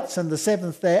Israelites and the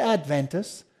Seventh-day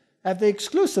Adventists, have the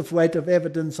exclusive weight of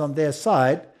evidence on their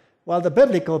side, while the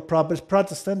biblical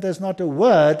Protestant has not a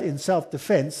word in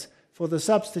self-defense for the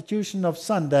substitution of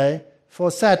Sunday for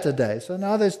Saturday. So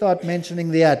now they start mentioning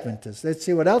the Adventists. Let's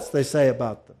see what else they say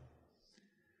about them.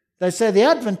 They say the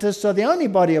Adventists are the only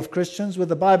body of Christians with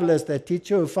the Bible as their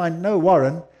teacher who find no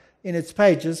warrant in its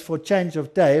pages for change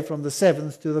of day from the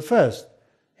 7th to the 1st.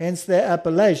 Hence their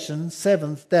appellation,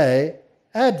 Seventh-day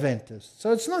Adventists.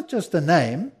 So it's not just a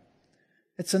name,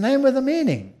 it's a name with a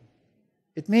meaning.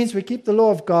 It means we keep the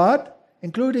law of God,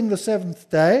 including the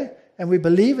seventh day, and we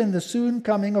believe in the soon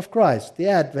coming of Christ, the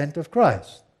advent of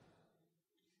Christ.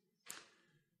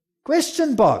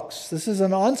 Question box. This is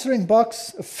an answering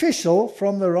box official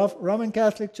from the Roman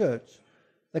Catholic Church.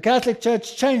 The Catholic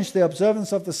Church changed the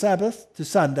observance of the Sabbath to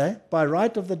Sunday by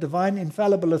right of the divine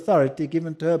infallible authority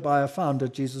given to her by our founder,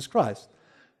 Jesus Christ.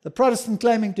 The Protestant,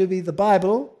 claiming to be the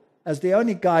Bible as the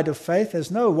only guide of faith,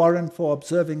 has no warrant for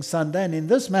observing Sunday, and in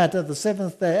this matter the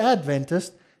Seventh-day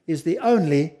Adventist is the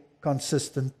only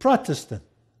consistent Protestant.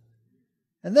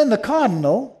 And then the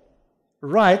Cardinal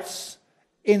writes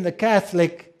in the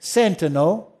Catholic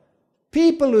Sentinel,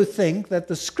 people who think that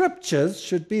the Scriptures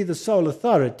should be the sole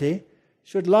authority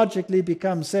should logically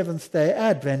become Seventh-day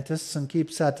Adventists and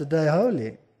keep Saturday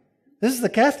holy. This is the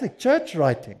Catholic Church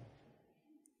writing.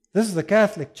 This is the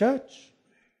Catholic Church.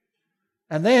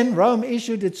 And then Rome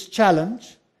issued its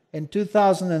challenge in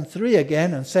 2003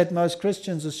 again and said most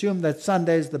Christians assume that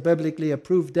Sunday is the biblically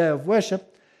approved day of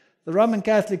worship. The Roman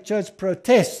Catholic Church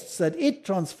protests that it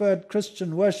transferred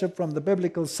Christian worship from the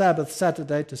biblical Sabbath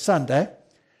Saturday to Sunday,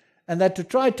 and that to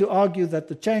try to argue that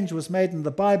the change was made in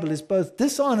the Bible is both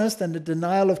dishonest and a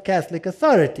denial of Catholic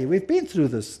authority. We've been through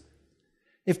this.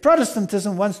 If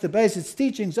Protestantism wants to base its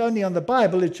teachings only on the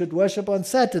Bible, it should worship on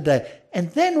Saturday. And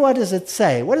then what does it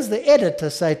say? What does the editor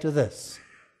say to this?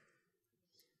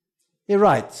 He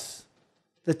writes,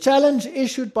 the challenge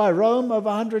issued by Rome over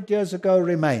 100 years ago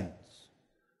remains.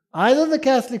 Either the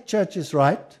Catholic Church is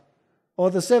right,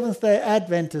 or the Seventh-day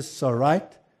Adventists are right.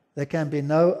 There can be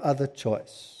no other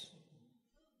choice.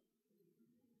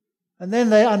 And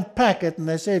then they unpack it and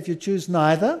they say if you choose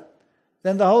neither,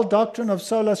 then the whole doctrine of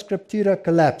sola scriptura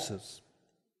collapses.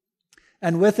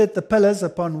 And with it the pillars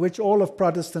upon which all of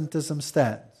Protestantism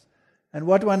stands. And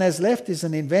what one has left is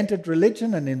an invented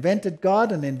religion, an invented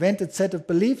God, an invented set of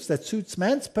beliefs that suits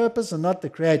man's purpose and not the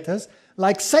Creator's.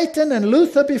 Like Satan and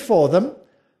Luther before them,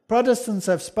 Protestants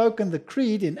have spoken the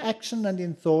creed in action and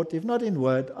in thought, if not in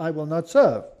word, I will not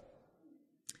serve.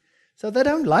 So they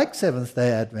don't like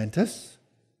Seventh-day Adventists,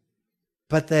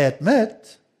 but they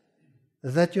admit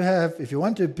that you have, if you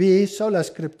want to be sola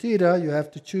scriptura, you have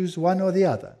to choose one or the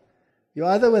other. You're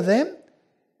either with them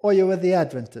or you're with the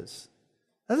Adventists.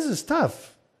 Now this is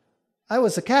tough. I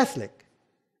was a Catholic.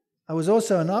 I was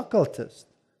also an occultist.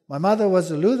 My mother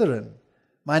was a Lutheran.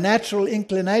 My natural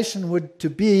inclination would to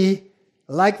be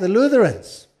like the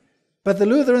Lutherans. But the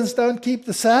Lutherans don't keep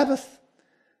the Sabbath.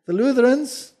 The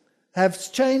Lutherans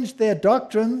have changed their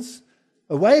doctrines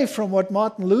away from what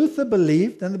Martin Luther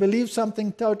believed, and they believe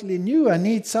something totally new. I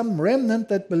need some remnant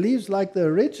that believes like the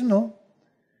original.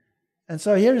 And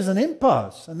so here is an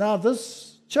impasse. And now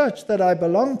this church that I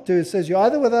belong to says, you're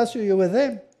either with us or you're with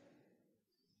them.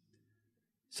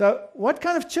 So what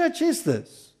kind of church is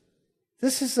this?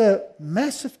 This is a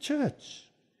massive church.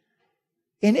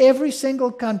 In every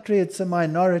single country, it's a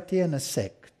minority and a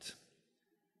sect.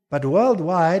 But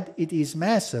worldwide, it is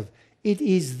massive. It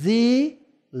is the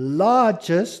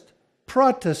largest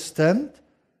Protestant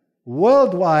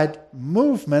worldwide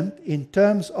movement in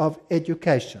terms of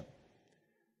education.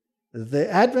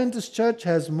 The Adventist Church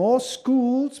has more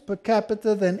schools per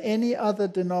capita than any other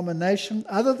denomination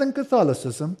other than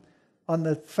Catholicism on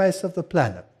the face of the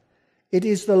planet. It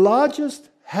is the largest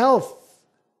health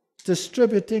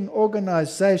distributing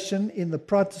organization in the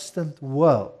Protestant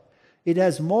world. It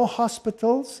has more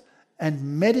hospitals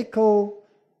and medical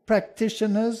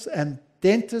practitioners and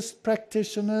dentist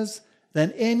practitioners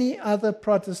than any other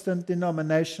Protestant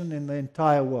denomination in the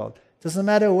entire world. Doesn't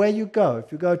matter where you go.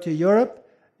 If you go to Europe,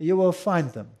 you will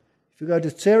find them. If you go to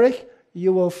Zurich,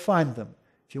 you will find them.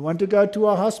 If you want to go to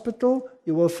a hospital,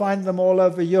 you will find them all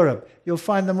over Europe. You'll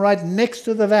find them right next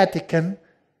to the Vatican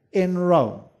in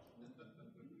Rome.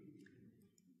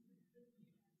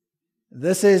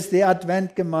 This is the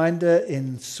Adventgemeinde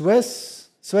in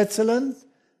Switzerland.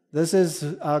 This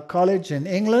is our college in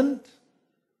England.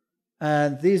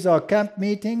 And these are camp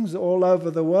meetings all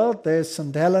over the world. There's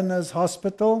St. Helena's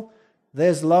Hospital.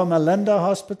 There's Loma Linda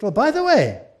Hospital. By the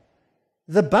way,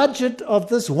 the budget of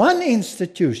this one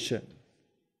institution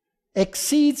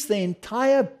exceeds the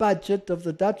entire budget of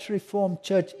the Dutch Reformed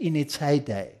Church in its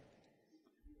heyday.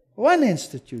 One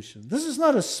institution. This is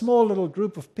not a small little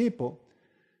group of people.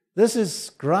 This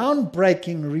is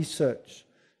groundbreaking research.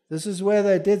 This is where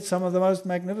they did some of the most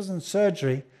magnificent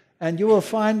surgery. And you will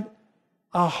find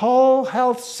a whole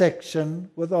health section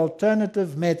with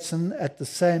alternative medicine at the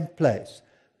same place,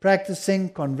 practicing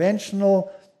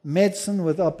conventional medicine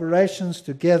with operations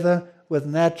together with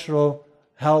natural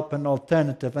help and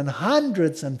alternative, and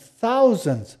hundreds and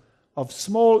thousands of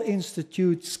small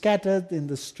institutes scattered in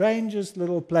the strangest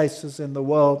little places in the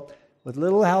world, with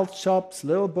little health shops,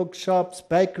 little bookshops,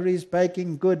 bakeries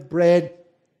baking good bread,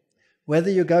 whether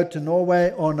you go to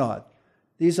Norway or not.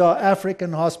 These are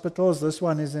African hospitals. This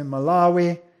one is in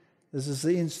Malawi. This is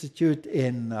the institute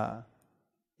in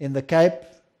the Cape.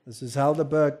 This is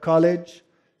Heidelberg College.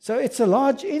 So it's a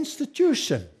large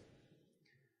institution.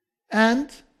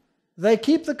 And they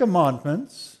keep the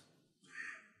commandments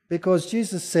because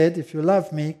Jesus said, if you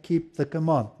love me, keep the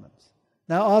commandments.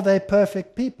 Now, are they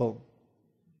perfect people?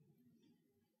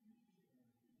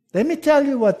 Let me tell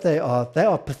you what they are. They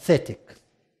are pathetic.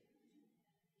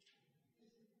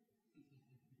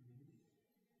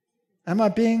 Am I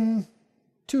being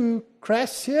too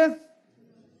crass here?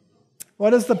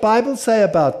 What does the Bible say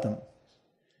about them?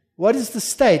 What is the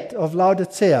state of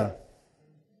Laodicea?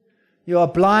 You are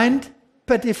blind,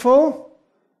 pitiful,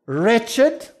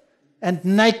 wretched, and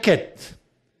naked.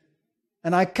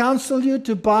 And I counsel you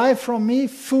to buy from me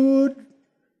food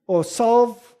or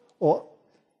salve or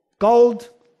gold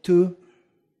to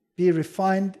be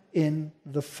refined in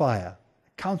the fire.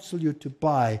 I counsel you to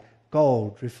buy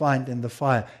gold refined in the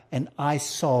fire, and eye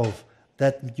salve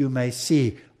that you may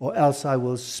see, or else I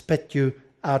will spit you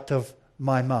out of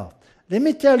my mouth. Let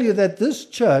me tell you that this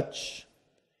church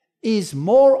is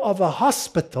more of a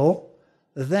hospital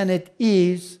than it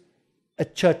is a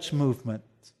church movement.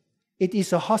 It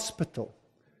is a hospital.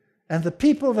 And the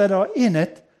people that are in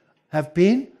it have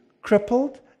been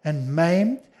crippled and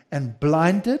maimed and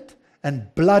blinded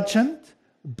and bludgeoned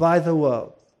by the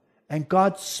world. And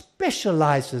God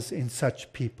specializes in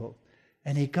such people.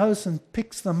 And He goes and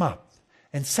picks them up.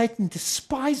 And Satan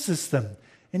despises them.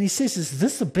 And he says, is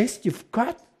this the best you've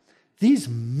got? These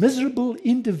miserable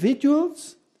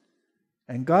individuals?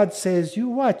 And God says, you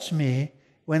watch me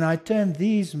when I turn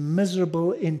these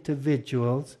miserable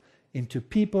individuals into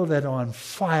people that are on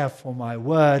fire for my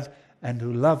word and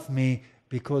who love me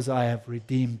because I have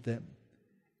redeemed them.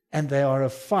 And they are a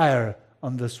fire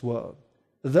on this world.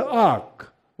 The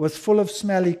ark was full of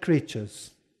smelly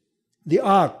creatures. The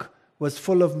ark was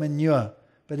full of manure.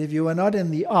 But if you were not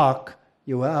in the ark,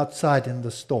 you were outside in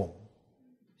the storm.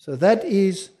 So that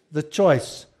is the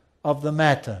choice of the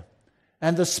matter.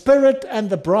 And the Spirit and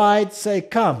the bride say,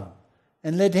 come.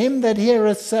 And let him that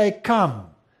heareth say, come.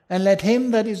 And let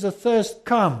him that is athirst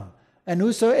come. And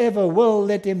whosoever will,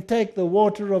 let him take the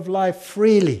water of life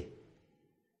freely.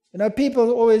 You know,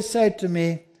 people always say to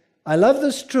me, I love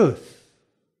this truth.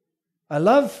 I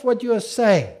love what you are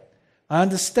saying. I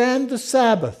understand the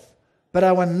Sabbath, but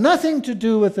I want nothing to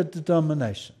do with the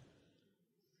denomination.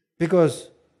 Because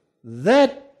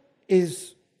that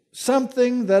is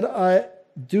something that I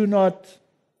do not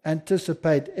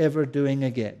anticipate ever doing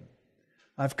again.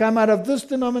 I've come out of this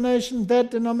denomination,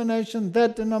 that denomination,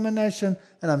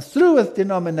 and I'm through with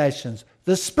denominations.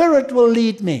 The Spirit will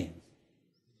lead me.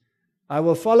 I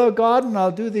will follow God and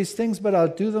I'll do these things, but I'll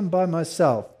do them by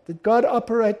myself. Did God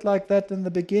operate like that in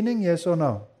the beginning, yes or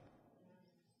no?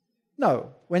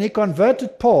 No. When He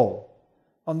converted Paul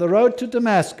on the road to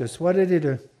Damascus, what did He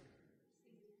do?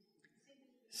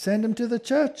 Send him to the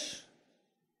church.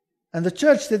 And the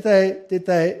church, did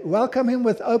they welcome him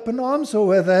with open arms, or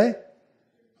were they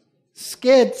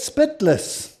scared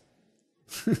spitless?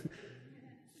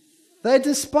 They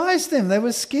despised him. They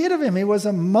were scared of him. He was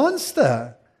a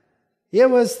monster. Here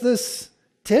was this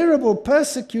terrible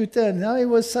persecutor, and now he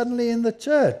was suddenly in the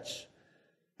church.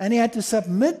 And he had to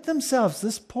submit themselves.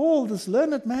 This Paul, this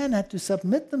learned man, had to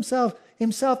submit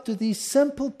himself to these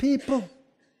simple people.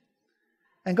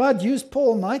 And God used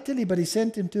Paul mightily, but he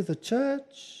sent him to the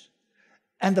church.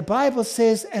 And the Bible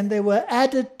says, and they were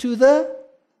added to the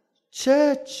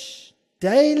church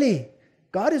daily.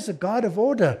 God is a God of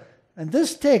order. And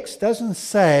this text doesn't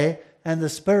say, and the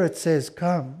Spirit says,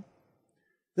 come.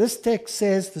 This text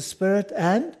says the Spirit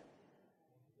and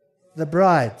the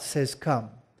bride says, come.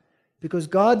 Because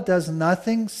God does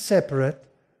nothing separate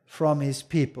from His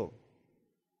people.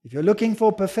 If you're looking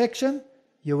for perfection,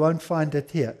 you won't find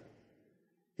it here.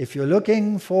 If you're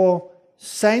looking for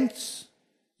saints,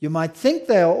 you might think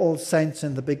they are all saints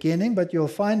in the beginning, but you'll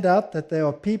find out that there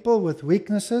are people with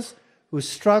weaknesses who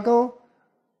struggle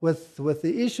with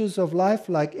the issues of life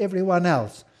like everyone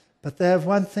else. But they have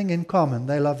one thing in common: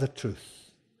 they love the truth.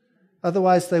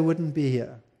 Otherwise, they wouldn't be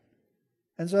here.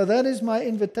 And so that is my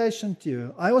invitation to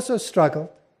you. I also struggled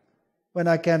when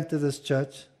I came to this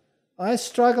church. I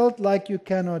struggled like you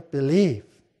cannot believe.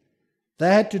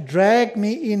 They had to drag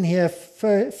me in here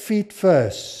feet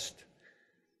first.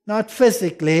 Not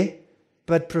physically,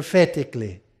 but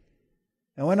prophetically.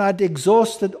 And when I'd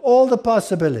exhausted all the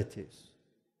possibilities,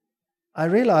 I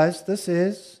realized this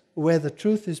is where the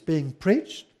truth is being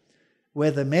preached, where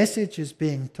the message is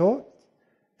being taught,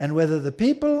 and whether the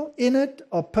people in it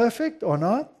are perfect or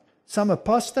not, some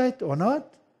apostate or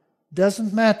not,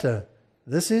 doesn't matter.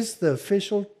 This is the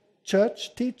official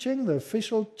church teaching, the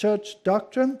official church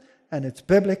doctrine, and it's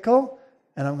biblical,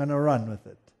 and I'm going to run with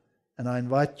it. And I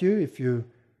invite you, if you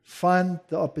find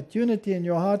the opportunity in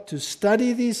your heart to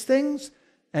study these things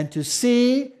and to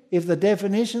see if the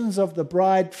definitions of the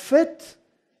bride fit,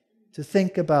 to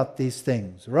think about these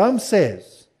things. Rome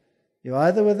says, you're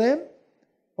either with them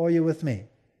or you're with me.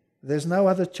 There's no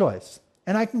other choice.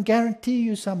 And I can guarantee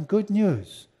you some good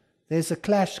news. There's a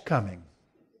clash coming.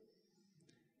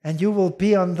 And you will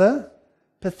be on the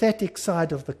pathetic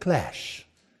side of the clash,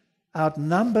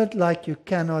 outnumbered like you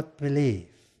cannot believe.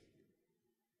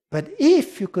 But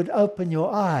if you could open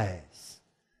your eyes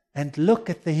and look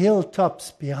at the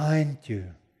hilltops behind you,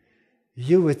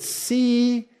 you would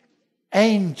see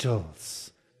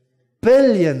angels,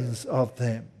 billions of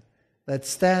them, that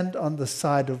stand on the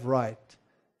side of right.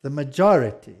 The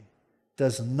majority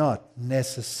does not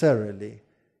necessarily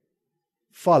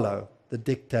follow the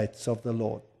dictates of the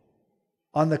Lord.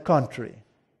 On the contrary,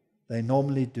 they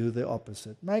normally do the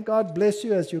opposite. May God bless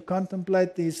you as you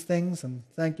contemplate these things, and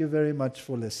thank you very much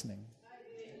for listening.